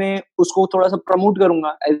बाद मैं उसको थोड़ा सा प्रमोट करूंगा,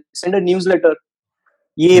 आई सेंड अ न्यूज़लेटर,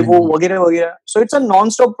 ये हाँ वो जी। वगैरह वगैरह। So it's a non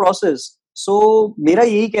stop process. So मेरा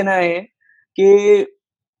यही कहना है कि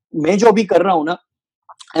मैं जो अभी कर रहा हूँ ना,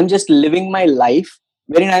 I am just living my life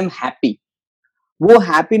where in I am happy. वो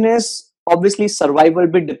हैप्पीनेस ऑब्वियसली सर्वाइवल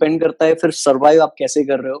पे डिपेंड करता है, फिर सर्वाइव आप कैसे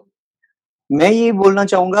कर रहे हो। मैं ये बोलना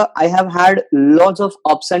चाहूंगा, I have had lots of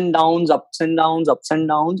ups and downs, ups and downs, ups and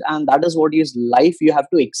downs, and that is what is life. You have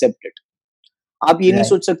to accept it. आप ये नहीं राइट।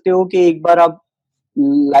 सोच सकते हो कि एक बार आप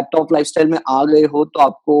लैपटॉप लाइफस्टाइल में आ गए हो तो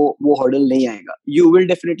आपको वो हर्डल नहीं आएगा. You will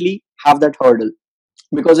definitely have that hurdle,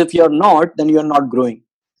 because if you are not then you are not growing.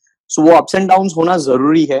 So वो अप्स एंड डाउन्स होना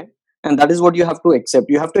जरूरी है, and that is what you have to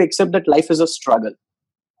accept. You have to accept that life is a struggle.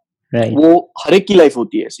 वो हर एक की life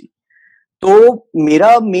होती है ऐसी. तो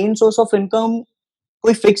मेरा मेन सोर्स ऑफ इनकम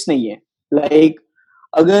कोई फिक्स नहीं है. लाइक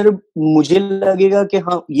अगर मुझे लगेगा कि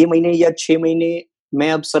हाँ ये महीने या 6 महीने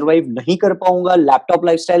मैं अब सरवाइव नहीं कर पाऊंगा लैपटॉप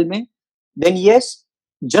लाइफस्टाइल में, then yes,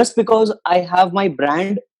 just because I have my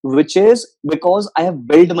brand, which is because I have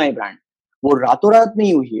build my brand. वो रातों रात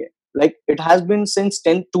नहीं हुई है. Like it has been since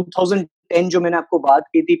 2010, जो मैंने आपको बात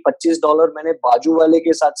की थी, $25 मैंने बाजू वाले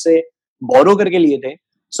के साथ से बोरो करके लिए थे.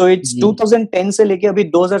 सो इट्स 2010 से लेके अभी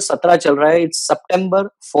 2017 चल रहा है. It's September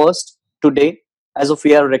 1st today, as of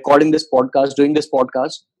we are recording this podcast, doing this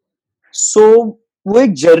podcast. So वो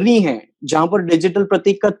एक जर्नी है जहां पर डिजिटल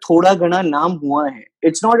प्रतीक का थोड़ा घना नाम हुआ है.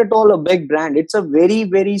 It's not at all a big brand, it's a very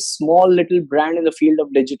very small little brand in the field of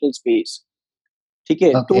digital space. ठीक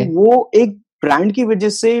है, तो वो एक ब्रांड की वजह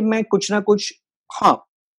से मैं कुछ ना कुछ, हाँ,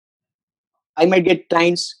 आई माइट गेट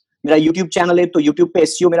क्लाइंट्स. मेरा यूट्यूब चैनल है तो यूट्यूब पे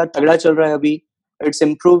एसईओ मेरा तगड़ा चल रहा है अभी. It's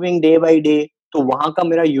improving day by day. तो वहां का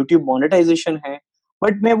मेरा यूट्यूब मोनेटाइजेशन है.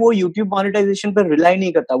 बट मैं वो यूट्यूब मोनेटाइजेशन पर रिलाई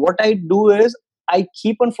नहीं करता. What I do is I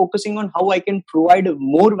keep on focusing on how I can provide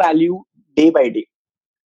more value day by day.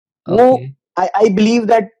 वो I believe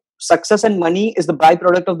that success and money is the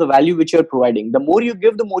byproduct of the value which you're providing. The more you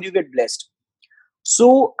give, the more you get blessed. So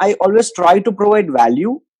I always try to provide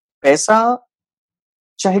value. पैसा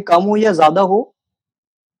चाहे कम हो या ज्यादा हो,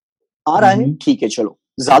 आ रहा है ठीक है, चलो.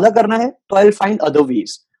 ज्यादा करना है तो I will find other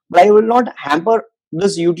ways, but I will not hamper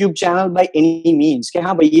this YouTube channel by any means कि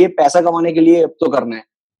हाँ भाई ये पैसा कमाने के लिए अब तो करना है.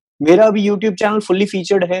 मेरा अभी यूट्यूब चैनल फुल्ली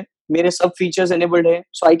फीचर्ड है, मेरे सब फीचर्स एनेबल्ड है,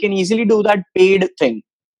 सो I can easily do that paid thing.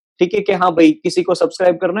 ठीक है कि हाँ भाई किसी को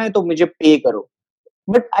सब्सक्राइब करना है तो मुझे पे करो,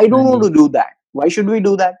 but I don't want to do that. Why should we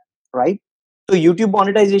do that, right? तो यूट्यूब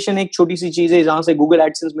मोनेटाइजेशन एक छोटी सी चीज है जहां से गूगल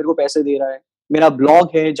एडसेंस मेरे को पैसे दे रहा है. मेरा ब्लॉग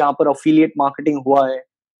है जहां पर अफिलिएट मार्केटिंग हुआ है,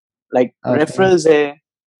 लाइक रेफरल्स है.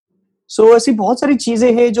 सो ऐसी बहुत सारी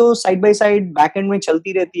चीजें हैं जो side by side back and में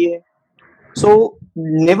चलती रहती है. सो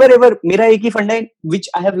नेवर एवर, मेरा एक ही फंडा है विच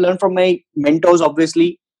I have learn from my mentors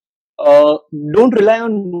obviously. Don't rely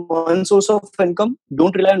on one source of income.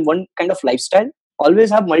 Don't rely on one kind of lifestyle.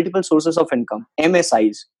 Always have multiple sources of income.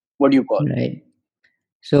 MSIs, what do you call? Right.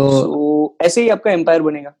 So ऐसे ही आपका empire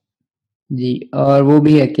बनेगा. जी, और वो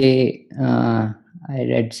भी है कि I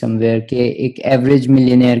read somewhere कि एक एवरेज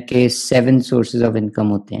मिलियनेयर के 7 sources of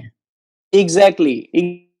income होते हैं. Exactly.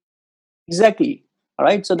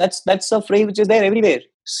 Alright. So that's a phrase which is there everywhere.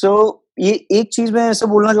 So ये एक चीज मैं ऐसा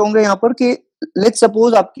बोलना चाहूंगा यहाँ पर कि लेट्स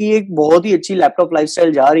सपोज आपकी एक बहुत ही अच्छी लैपटॉप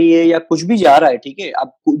लाइफस्टाइल जा रही है या कुछ भी जा रहा है, ठीक है,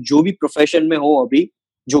 आप जो भी प्रोफेशन में हो अभी,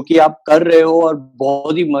 जो कि आप कर रहे हो और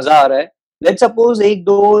बहुत ही मजा आ रहा है. लेट्स सपोज 1,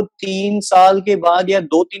 2, 3 साल के बाद या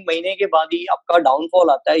 2-3 महीने के बाद ही आपका डाउनफॉल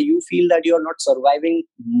आता है. You feel that you are not surviving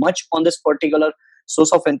much on this particular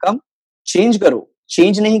source of income. Change करो.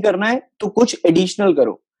 चेंज नहीं करना है तो कुछ एडिशनल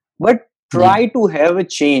करो, but try to have a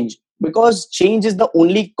change, because change is the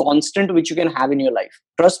only constant which you can have in your life.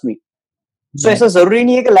 Trust me. So, ऐसा जरूरी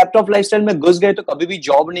नहीं है कि लैपटॉप लाइफस्टाइल में घुस गए तो कभी भी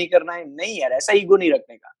जॉब नहीं करना है. नहीं यार, ऐसा ईगो नहीं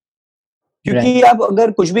रखने का. क्योंकि आप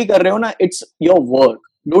अगर कुछ भी कर रहे हो ना, it's your work.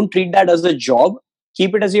 Don't treat that as a job.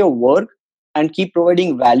 Keep it as your work and keep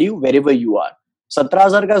providing value wherever you are.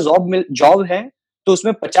 17,000 का जॉब है तो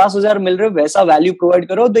उसमें 50,000 मिल रहे, वैसा वैल्यू प्रोवाइड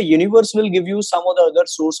करो. The universe will give you some of the other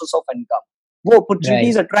sources of income. वो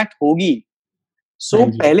opportunities attract होगी. सो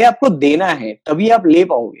पहले आपको देना है तभी आप ले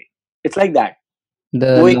पाओगे. It's like that.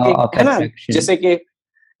 वो एक है ना, जैसे कि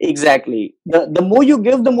exactly the more you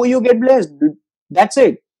give the more you get blessed. That's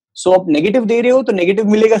it. सो आप नेगेटिव दे रहे हो तो नेगेटिव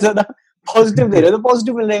मिलेगा ज्यादा, पॉजिटिव दे रहे हो तो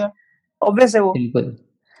पॉजिटिव मिलेगा. ऑब्वियस है वो. बिल्कुल.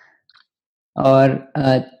 और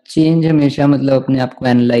चेंज हमेशा मतलब अपने आप को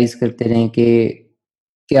एनालाइज करते रहें कि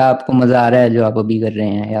क्या आपको मजा आ रहा है जो आप अभी कर रहे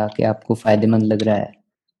हैं, या क्या आपको फायदेमंद लग रहा है.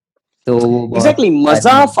 तो एग्जैक्टली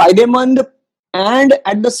मजा, फायदेमंद. And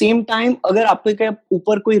at the same time अगर आपके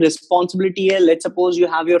ऊपर कोई रिस्पॉन्सिबिलिटी है, let's suppose you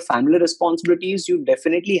have your family responsibilities, you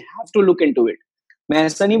definitely have to look into it. मैं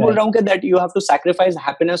ऐसा नहीं बोल रहा हूँ कि that you have to sacrifice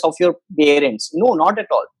happiness of your parents. No, not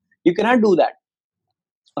at all. You can not do that.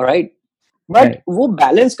 Alright. But वो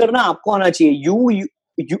balance करना आपको आना चाहिए.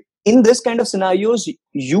 You in this kind of scenarios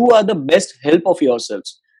you are the best help of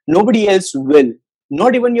yourselves. Nobody else will.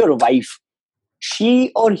 Not even your wife. She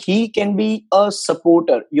or he can be a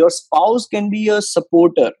supporter. Your spouse can be a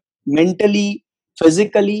supporter mentally,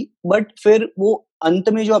 physically, but फिर वो अंत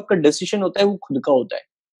में जो आपका decision होता है वो खुद का होता है.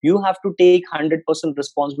 You have to take 100%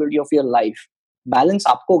 responsibility of your life. Balance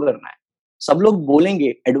आपको करना है. सब लोग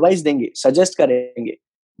बोलेंगे, एडवाइस देंगे, सजेस्ट करेंगे,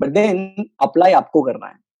 बट देन अप्लाई आपको करना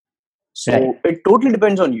है. So it totally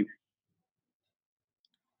depends on you.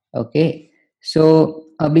 Okay, सो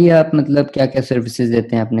अभी आप मतलब क्या क्या सर्विसेज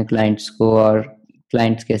देते हैं अपने क्लाइंट्स को और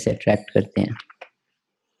क्लाइंट्स कैसे अट्रैक्ट करते हैं?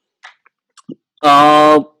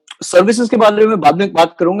 सर्विसेज के बारे में बाद में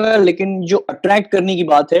बात करूंगा, लेकिन जो अट्रैक्ट करने की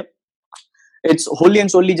बात है, इट्स होली एंड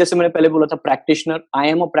सोली, जैसे मैंने पहले बोला था, practitioner. I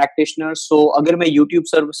am a practitioner. सो अगर मैं यूट्यूब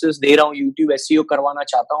सर्विसेज दे रहा हूँ, यूट्यूब एसईओ करवाना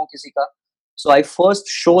चाहता हूँ किसी का, सो आई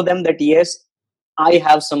first show them that yes I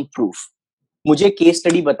have some proof. मुझे केस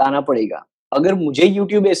स्टडी बताना पड़ेगा. अगर मुझे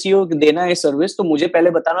यूट्यूब एसईओ देना है सर्विस, तो मुझे पहले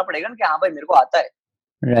बताना पड़ेगा ना कि हाँ भाई मेरे को आता है.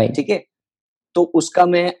 राइट. ठीक है, तो उसका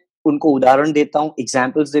मैं उनको उदाहरण देता हूँ,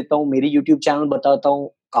 एग्जाम्पल्स देता हूँ, मेरी यूट्यूब चैनल बताता हूँ,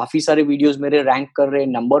 काफी सारे वीडियोस मेरे रैंक कर रहे हैं,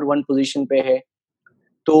 नंबर 1 पोजीशन पे है,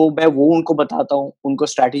 तो मैं वो उनको बताता हूँ, उनको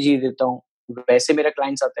स्ट्रैटेजी देता हूँ, वैसे मेरा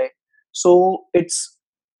क्लाइंट्स आता है. सो इट्स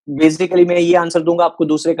बेसिकली, मैं ये आंसर दूंगा आपको,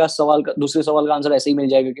 दूसरे सवाल का आंसर ऐसे ही मिल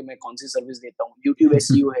जाएगा कि मैं कौन सी सर्विस देता हूँ. यूट्यूब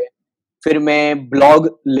एसईओ है, फिर मैं ब्लॉग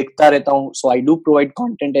लिखता रहता हूँ, सो I do provide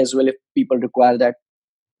content as well if people require that.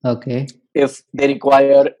 Okay. If they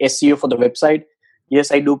require SEO for the website,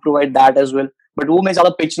 yes, I do provide that as well. But वो मैं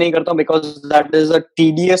ज्यादा pitch नहीं करता हूँ because that is a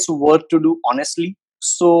tedious work to do honestly.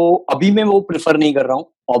 So अभी मैं वो prefer नहीं कर रहा हूँ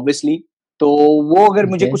obviously. तो वो अगर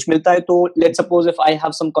मुझे कुछ मिलता है तो let's suppose if I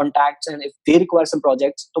have some contacts and if they require some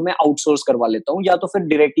projects, तो मैं outsource करवा लेता हूँ, या तो फिर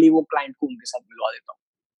directly वो client को उनके साथ मिलवा देता हूँ.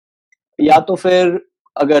 या तो फिर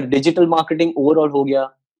अगर digital marketing overall हो गया,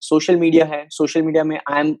 social media है, social media में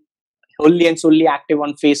I am wholly and solely active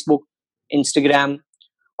on Facebook, Instagram,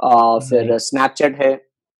 फिर Snapchat है,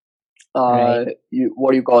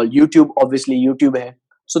 what do you call, YouTube, obviously YouTube है.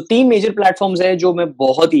 So 3 मेजर प्लेटफॉर्म्स है जो मैं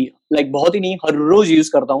बहुत ही नहीं, हर रोज यूज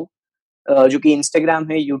करता हूँ, जो कि Instagram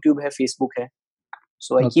है, YouTube है, Facebook है.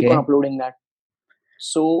 So I keep on uploading that.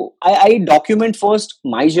 So I document first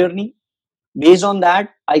my journey. Based on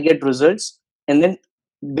that, I get results, and then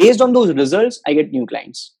based on those results, I get new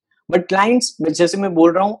clients. But clients, जैसे मैं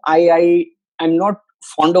बोल रहा हूँ, I'm not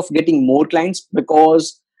fond of getting more clients because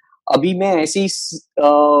अभी मैं ऐसी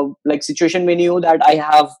like situation में नहीं हूँ that I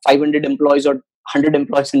have 500 employees or 100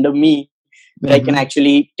 employees under me where I can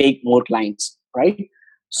actually take more clients, right?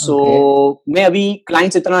 So मैं अभी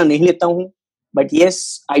clients इतना नहीं लेता हूँ, but yes,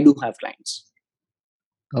 I do have clients.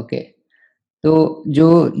 Okay. तो जो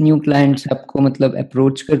न्यू क्लाइंट्स आपको मतलब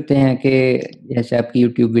अप्रोच करते हैं कि जैसे आपकी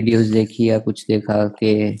यूट्यूब वीडियोस देखी या कुछ देखा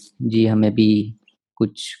कि जी हमें भी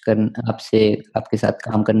कुछ आपके साथ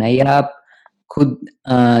काम करना है, या आप खुद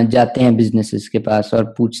जाते हैं बिजनेसेस के पास और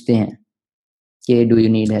पूछते हैं कि डू यू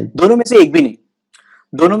नीड हेल्प? दोनों में से एक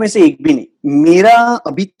भी नहीं. मेरा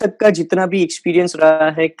अभी तक का जितना भी एक्सपीरियंस रहा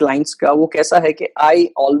है क्लाइंट्स का, वो कैसा है कि आई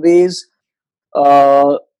ऑलवेज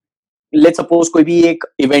लेट्स सपोज कोई भी एक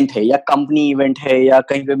इवेंट है या कंपनी इवेंट है या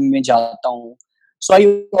कहीं पे भी मैं जाता हूँ, सो I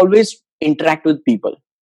always interact with people.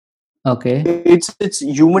 Okay. It's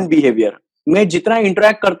human behaviour. मैं जितना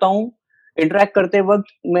इंटरेक्ट करता हूँ, इंटरेक्ट करते वक्त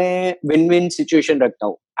मैं विन विन सिचुएशन रखता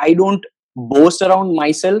हूँ. I don't boast around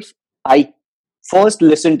my self. I first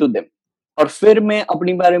listen to them, और फिर मैं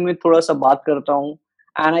अपने बारे में थोड़ा सा बात करता हूँ.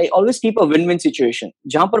 And I always keep a win win situation,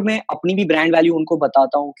 जहां पर मैं अपनी भी ब्रांड वैल्यू उनको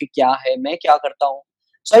बताता हूँ कि क्या है, मैं क्या करता हूँ.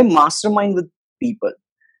 So I mastermind with people,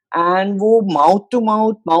 and वो माउथ टू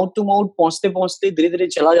माउथ पहुंचते धीरे-धीरे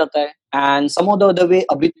चला जाता है. And some of the other way,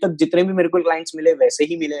 अभी तक जितने भी मेरे को क्लाइंट्स मिले वैसे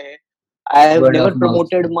ही मिले हैं. I have never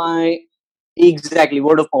promoted my exactly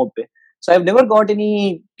word of mouth पे. So I have never got any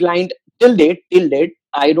client till date.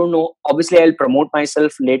 I don't know. Obviously, I'll promote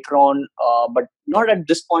myself later on, but not at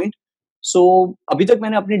this point. So अभी तक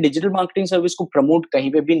मैंने अपनी digital marketing service को promote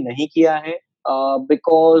कहीं पे भी नहीं किया है.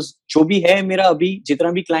 Because जो भी है मेरा अभी जितना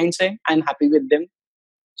भी clients है, I'm happy with them.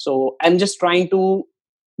 So I'm just trying to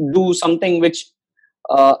do something which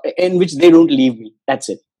in which they don't leave me.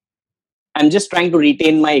 That's it. I'm just trying to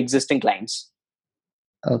retain my existing clients.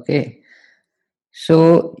 Okay. So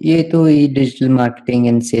ये तो ये digital marketing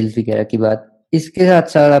and sales वगैरह की बात. इसके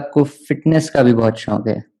साथ साथ आपको फिटनेस का भी बहुत शौक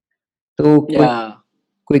है, तो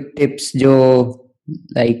क्विक टिप्स जो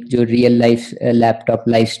लाइक जो रियल लाइफ लैपटॉप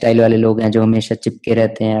लाइफस्टाइल वाले लोग हैं जो हमेशा चिपके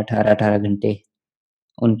रहते हैं 18 घंटे,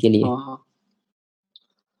 उनके लिए?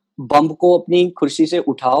 बम्प को अपनी कुर्सी से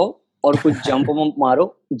उठाओ और कुछ जंप वंप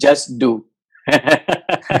मारो. Just do.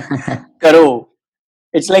 करो.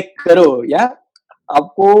 इट्स लाइक करो. या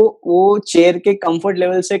आपको वो चेयर के कंफर्ट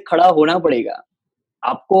लेवल से खड़ा होना पड़ेगा.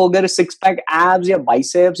 आपको अगर 6 पैक एब्स या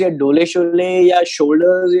बाइसेप्स या डोले शोले या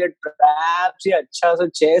शोल्डर्स या ट्रैप्स या अच्छा सा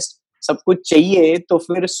चेस्ट सब कुछ चाहिए, तो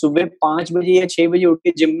फिर सुबह 5 बजे या 6 बजे उठ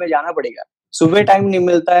के जिम में जाना पड़ेगा. सुबह टाइम नहीं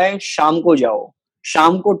मिलता है, शाम को जाओ.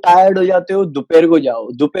 शाम को टायर्ड हो जाते हो, दोपहर को जाओ,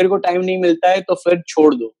 दोपहर को टाइम नहीं मिलता है तो फिर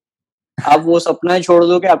छोड़ दो, आप वो सपना ही छोड़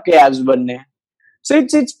दो कि आपके एब्स बनने हैं। So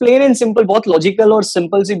it's plane and simple, बहुत लॉजिकल और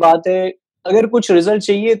सिंपल सी बात है। अगर कुछ रिजल्ट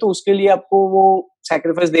चाहिए तो उसके लिए आपको वो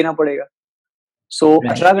सैक्रिफाइस देना पड़ेगा। सो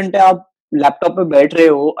 18 घंटे आप लैपटॉप पे बैठ रहे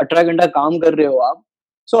हो, 18 घंटा काम कर रहे हो आप,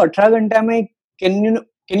 सो 18 घंटा में can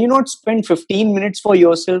you not spend 15 minutes for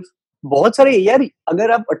yourself? बहुत सारे यार,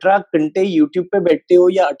 अगर आप 18 घंटे यूट्यूब पे बैठते हो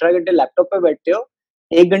या 18 घंटे लैपटॉप पे बैठते हो,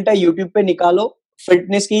 1 घंटा यूट्यूब पे निकालो,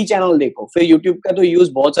 फिटनेस की ही चैनल देखो। फिर यूट्यूब का तो यूज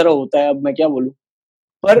बहुत सारा होता है, अब मैं क्या बोलूं,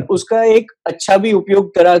 पर उसका एक अच्छा भी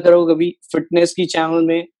उपयोग करा करो। कभी फिटनेस की चैनल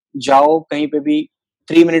में जाओ, कहीं पे भी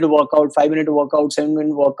 3 minute workout, 5 minute workout, 7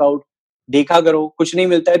 minute workout देखा करो। कुछ नहीं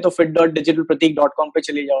मिलता है तो fit.digitalpratik.com पे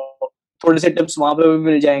चले जाओ, थोड़े से टिप्स वहां पे भी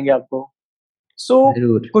मिल जाएंगे आपको। सो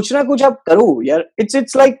कुछ ना कुछ आप करो यार।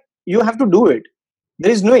 It's like you have to do it.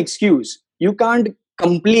 There is no excuse. You can't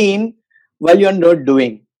complain while you are not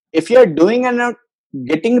doing. If you are doing and not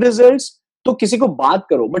getting results, तो किसी को बात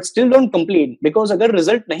करो, but still don't complain, because अगर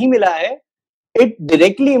result नहीं मिला है, it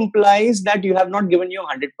directly implies that you have not given your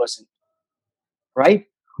 100%, right?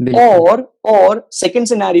 Or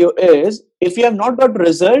second scenario is, if you have not got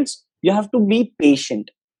results, you have to be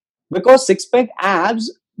patient, because six pack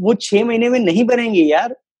abs वो 6 महीने में नहीं बनेंगे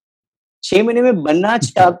यार। 6 महीने में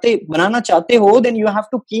बनाना चाहते हो, then you have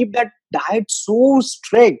to keep that diet so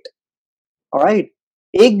strict, alright?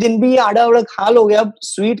 एक दिन भी आड़ा उड़ा खा लोगे, अब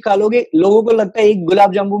स्वीट खा लोगे, लोगों को लगता है एक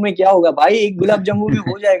गुलाब जामुन में क्या होगा। भाई एक गुलाब जामुन में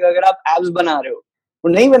हो जाएगा अगर आप एब्स बना रहे हो,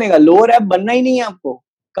 वो नहीं बनेगा। लोअर एब बनना ही नहीं है आपको,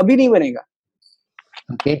 कभी नहीं बनेगा।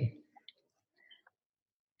 ओके,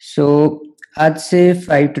 सो आज से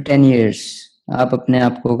 5 to 10 years आप अपने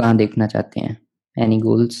आप को कहाँ देखना चाहते हैं? Any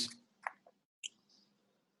goals?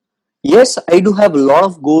 Yes, I do have a lot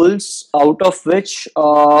of goals, out of which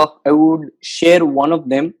I would share one of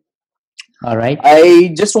them. All right. I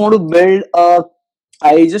just want to build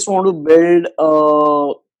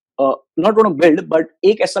not want to build, but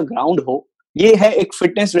एक ऐसा ground हो। ये है एक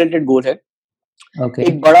fitness related गोल है। Okay.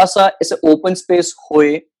 एक बड़ा सा ऐसे ओपन स्पेस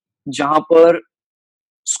होए जहां पर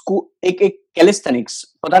एक कैलिस्थेनिक्स,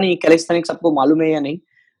 पता नहीं कैलिस्थेनिक्स आपको मालूम है या नहीं,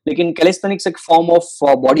 लेकिन कैलिस्थेनिक्स एक form of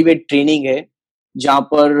body weight training है जहां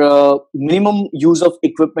पर मिनिमम यूज ऑफ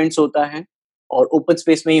इक्विपमेंट्स होता है और ओपन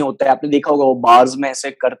स्पेस में ही होता है। आपने देखा होगा वो बार्स में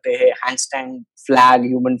ऐसे करते हैं, हैंडस्टैंड, फ्लैग,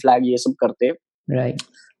 ह्यूमन फ्लैग, ये सब करते हैं। राइट।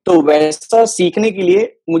 तो वैसा सीखने के लिए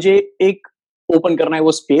मुझे एक ओपन करना है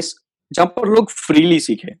वो स्पेस जहां पर लोग फ्रीली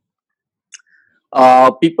सीखे,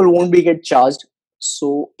 people won't be gate charged.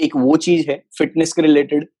 सो एक वो चीज है फिटनेस के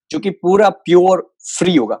रिलेटेड जो कि पूरा प्योर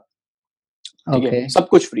फ्री होगा। ठीक है, सब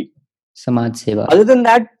कुछ फ्री। समाज सेवा। Other than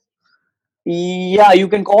that, yeah, you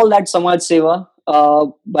can call that समाज सेवा,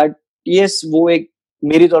 but yes, वो एक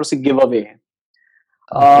मेरी तरफ से गिव अवे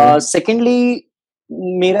है। सेकेंडली,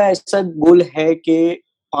 मेरा ऐसा गोल है कि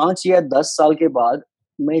 5 या 10 साल के बाद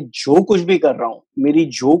मैं जो कुछ भी कर रहा हूँ, मेरी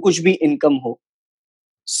जो कुछ भी इनकम हो,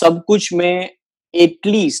 सब कुछ मैं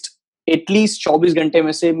एटलीस्ट 24 घंटे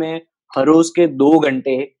में से मैं हर रोज के 2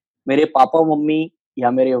 घंटे मेरे पापा मम्मी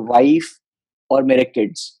या मेरे वाइफ और मेरे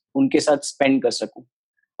किड्स, उनके साथ स्पेंड कर सकूं।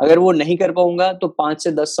 अगर वो नहीं कर पाऊंगा तो 5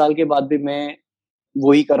 से 10 साल के बाद भी मैं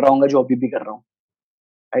वही कर रहा हूँ जो अभी भी कर रहा हूँ।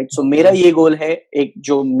 राइट, सो मेरा ये गोल है, एक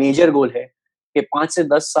जो मेजर गोल है कि 5 से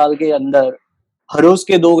 10 साल के अंदर हर रोज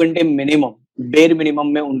के 2 घंटे मिनिमम, बेर मिनिमम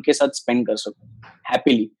में उनके साथ स्पेंड कर सकूं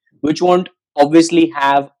happily, which won't obviously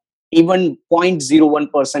have even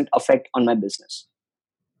 0.01% effect on my business.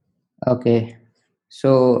 Okay,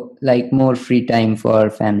 so like more free time for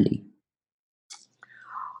family.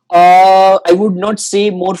 I would not say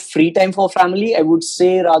more free time for family. I would say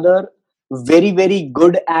rather very, very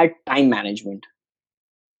good at time management.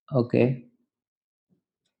 Okay.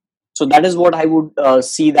 So that is what I would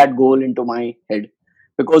see that goal into my head.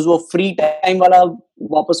 Because वो free time वाला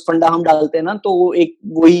वापस फंडा हम डालते हैं ना, तो वो एक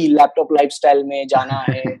वही लैपटॉप लाइफस्टाइल में जाना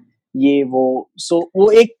है ये वो, so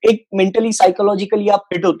वो एक mentally psychologically आप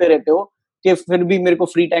fit होते रहते हो कि फिर भी मेरे को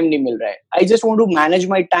free time नहीं मिल रहा है. I just want to manage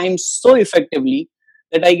my time so effectively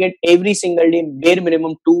that I get every single day bare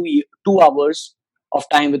minimum 2 hours of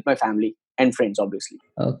time with my family and friends, obviously.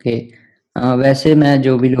 Okay. वैसे मैं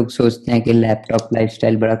जो भी लोग सोचते हैं कि लैपटॉप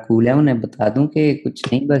लाइफस्टाइल बड़ा कूल है, उन्हें बता दूं कि कुछ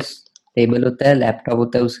नहीं, बस टेबल होता है, लैपटॉप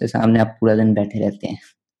होता है, उसके सामने आप पूरा दिन बैठे रहते हैं।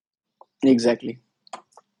 Exactly.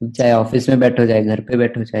 चाहे ऑफिस में बैठो, चाहे घर पे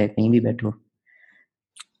बैठो, चाहे कहीं भी बैठो,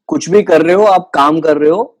 कुछ भी कर रहे हो, आप काम कर रहे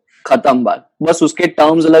हो, खत्म बात। बस उसके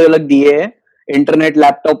टर्म्स अलग अलग दिए हैं, internet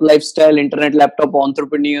laptop lifestyle, internet laptop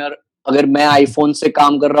entrepreneur. अगर मैं आईफोन से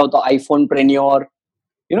काम कर रहा हूँ तो आईफोन प्रेन्योर,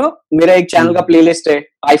 मेरा एक चैनल का प्लेलिस्ट है,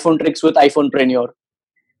 iPhone tricks with iPhonepreneur.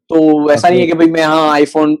 तो ऐसा नहीं है कि भाई मैं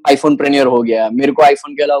आईफोन प्रेन्योर हो गया, मेरे को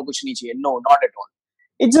आईफोन के अलावा कुछ नहीं चाहिए. No, not at all.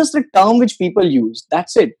 It's just a term which people use,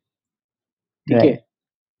 that's it. ठीक है.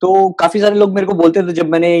 तो काफी सारे लोग मेरे को बोलते थे, जब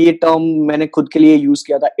मैंने ये टर्म मैंने खुद के लिए यूज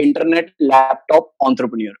किया था, इंटरनेट लैपटॉप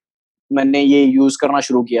एंटरप्रेन्योर, मैंने ये यूज करना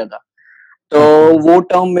शुरू किया था. तो वो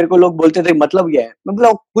टर्म मेरे को लोग बोलते थे मतलब क्या है.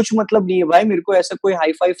 मतलब कुछ मतलब नहीं है भाई, मेरे को ऐसा कोई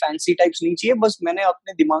हाई फाई फैंसी टाइप्स नहीं चाहिए. बस मैंने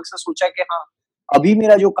अपने दिमाग से सोचा कि हाँ, अभी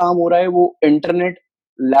मेरा जो काम हो रहा है वो इंटरनेट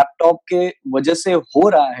लैपटॉप के वजह से हो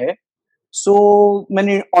रहा है. सो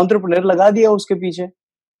मैंने एंटरप्रेन्योर लगा दिया उसके पीछे,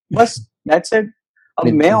 बस दैट्स इट. अब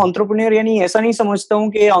मैं एंटरप्रेन्योर यानी ऐसा नहीं समझता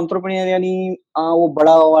हूँ कि एंटरप्रेन्योर यानी वो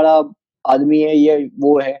बड़ा वाला आदमी है, ये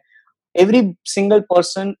वो है. Every single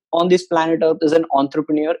person on this planet Earth is an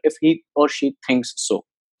entrepreneur if he or she thinks so.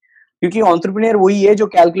 क्योंकि entrepreneur वही है जो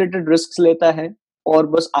calculated risks लेता है और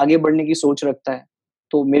बस आगे बढ़ने की सोच रखता है.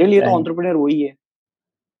 तो मेरे लिए तो entrepreneur वही है.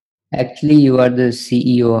 Actually, you are the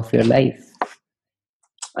CEO of your life.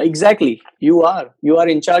 Exactly. You are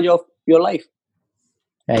in charge of your life.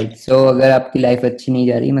 Right. So अगर आपकी लाइफ अच्छी नहीं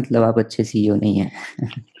जा रही मतलब आप अच्छे CEO नहीं हैं.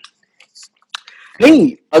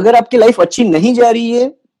 नहीं, अगर आपकी लाइफ अच्छी नहीं जा रही है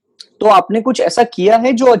तो आपने कुछ ऐसा किया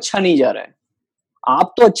है जो अच्छा नहीं जा रहा है.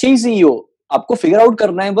 आप तो अच्छे ही सीईओ, आपको फिगर आउट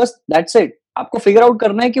करना है, बस दैट्स इट. आपको फिगर आउट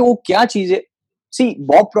करना है कि वो क्या चीज है. सी,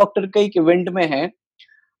 बॉब प्रॉक्टर का एक इवेंट में है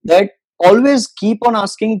that always keep on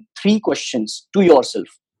asking 3 questions to yourself.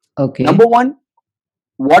 Okay. Number 1,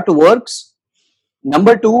 what works?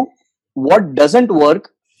 Number 2, what doesn't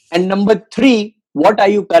work? And number 3, what are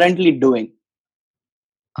you currently doing?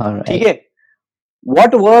 All right. ठीक है.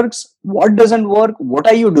 What works, what doesn't work, what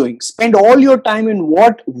are you doing? Spend all your time in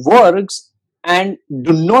what works and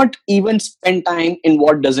do not even spend time in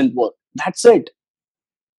what doesn't work. That's it.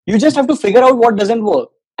 You just have to figure out what doesn't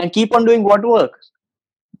work and keep on doing what works.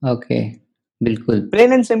 Okay. बिल्कुल.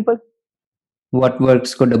 Plain and simple. What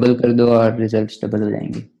works को double कर दो और results double हो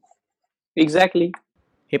जाएंगे. Exactly.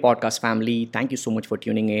 Hey podcast family, thank you so much for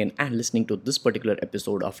tuning in and listening to this particular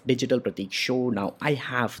episode of Digital Pratik Show. Now I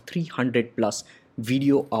have 300 plus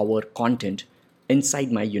video hour content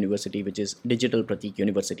inside my university, which is Digital Pratik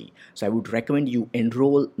University. So I would recommend you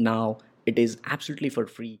enroll now. It is absolutely for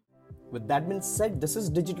free. With that being said, this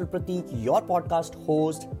is Digital Pratik, your podcast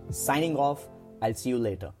host, signing off. I'll see you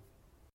later.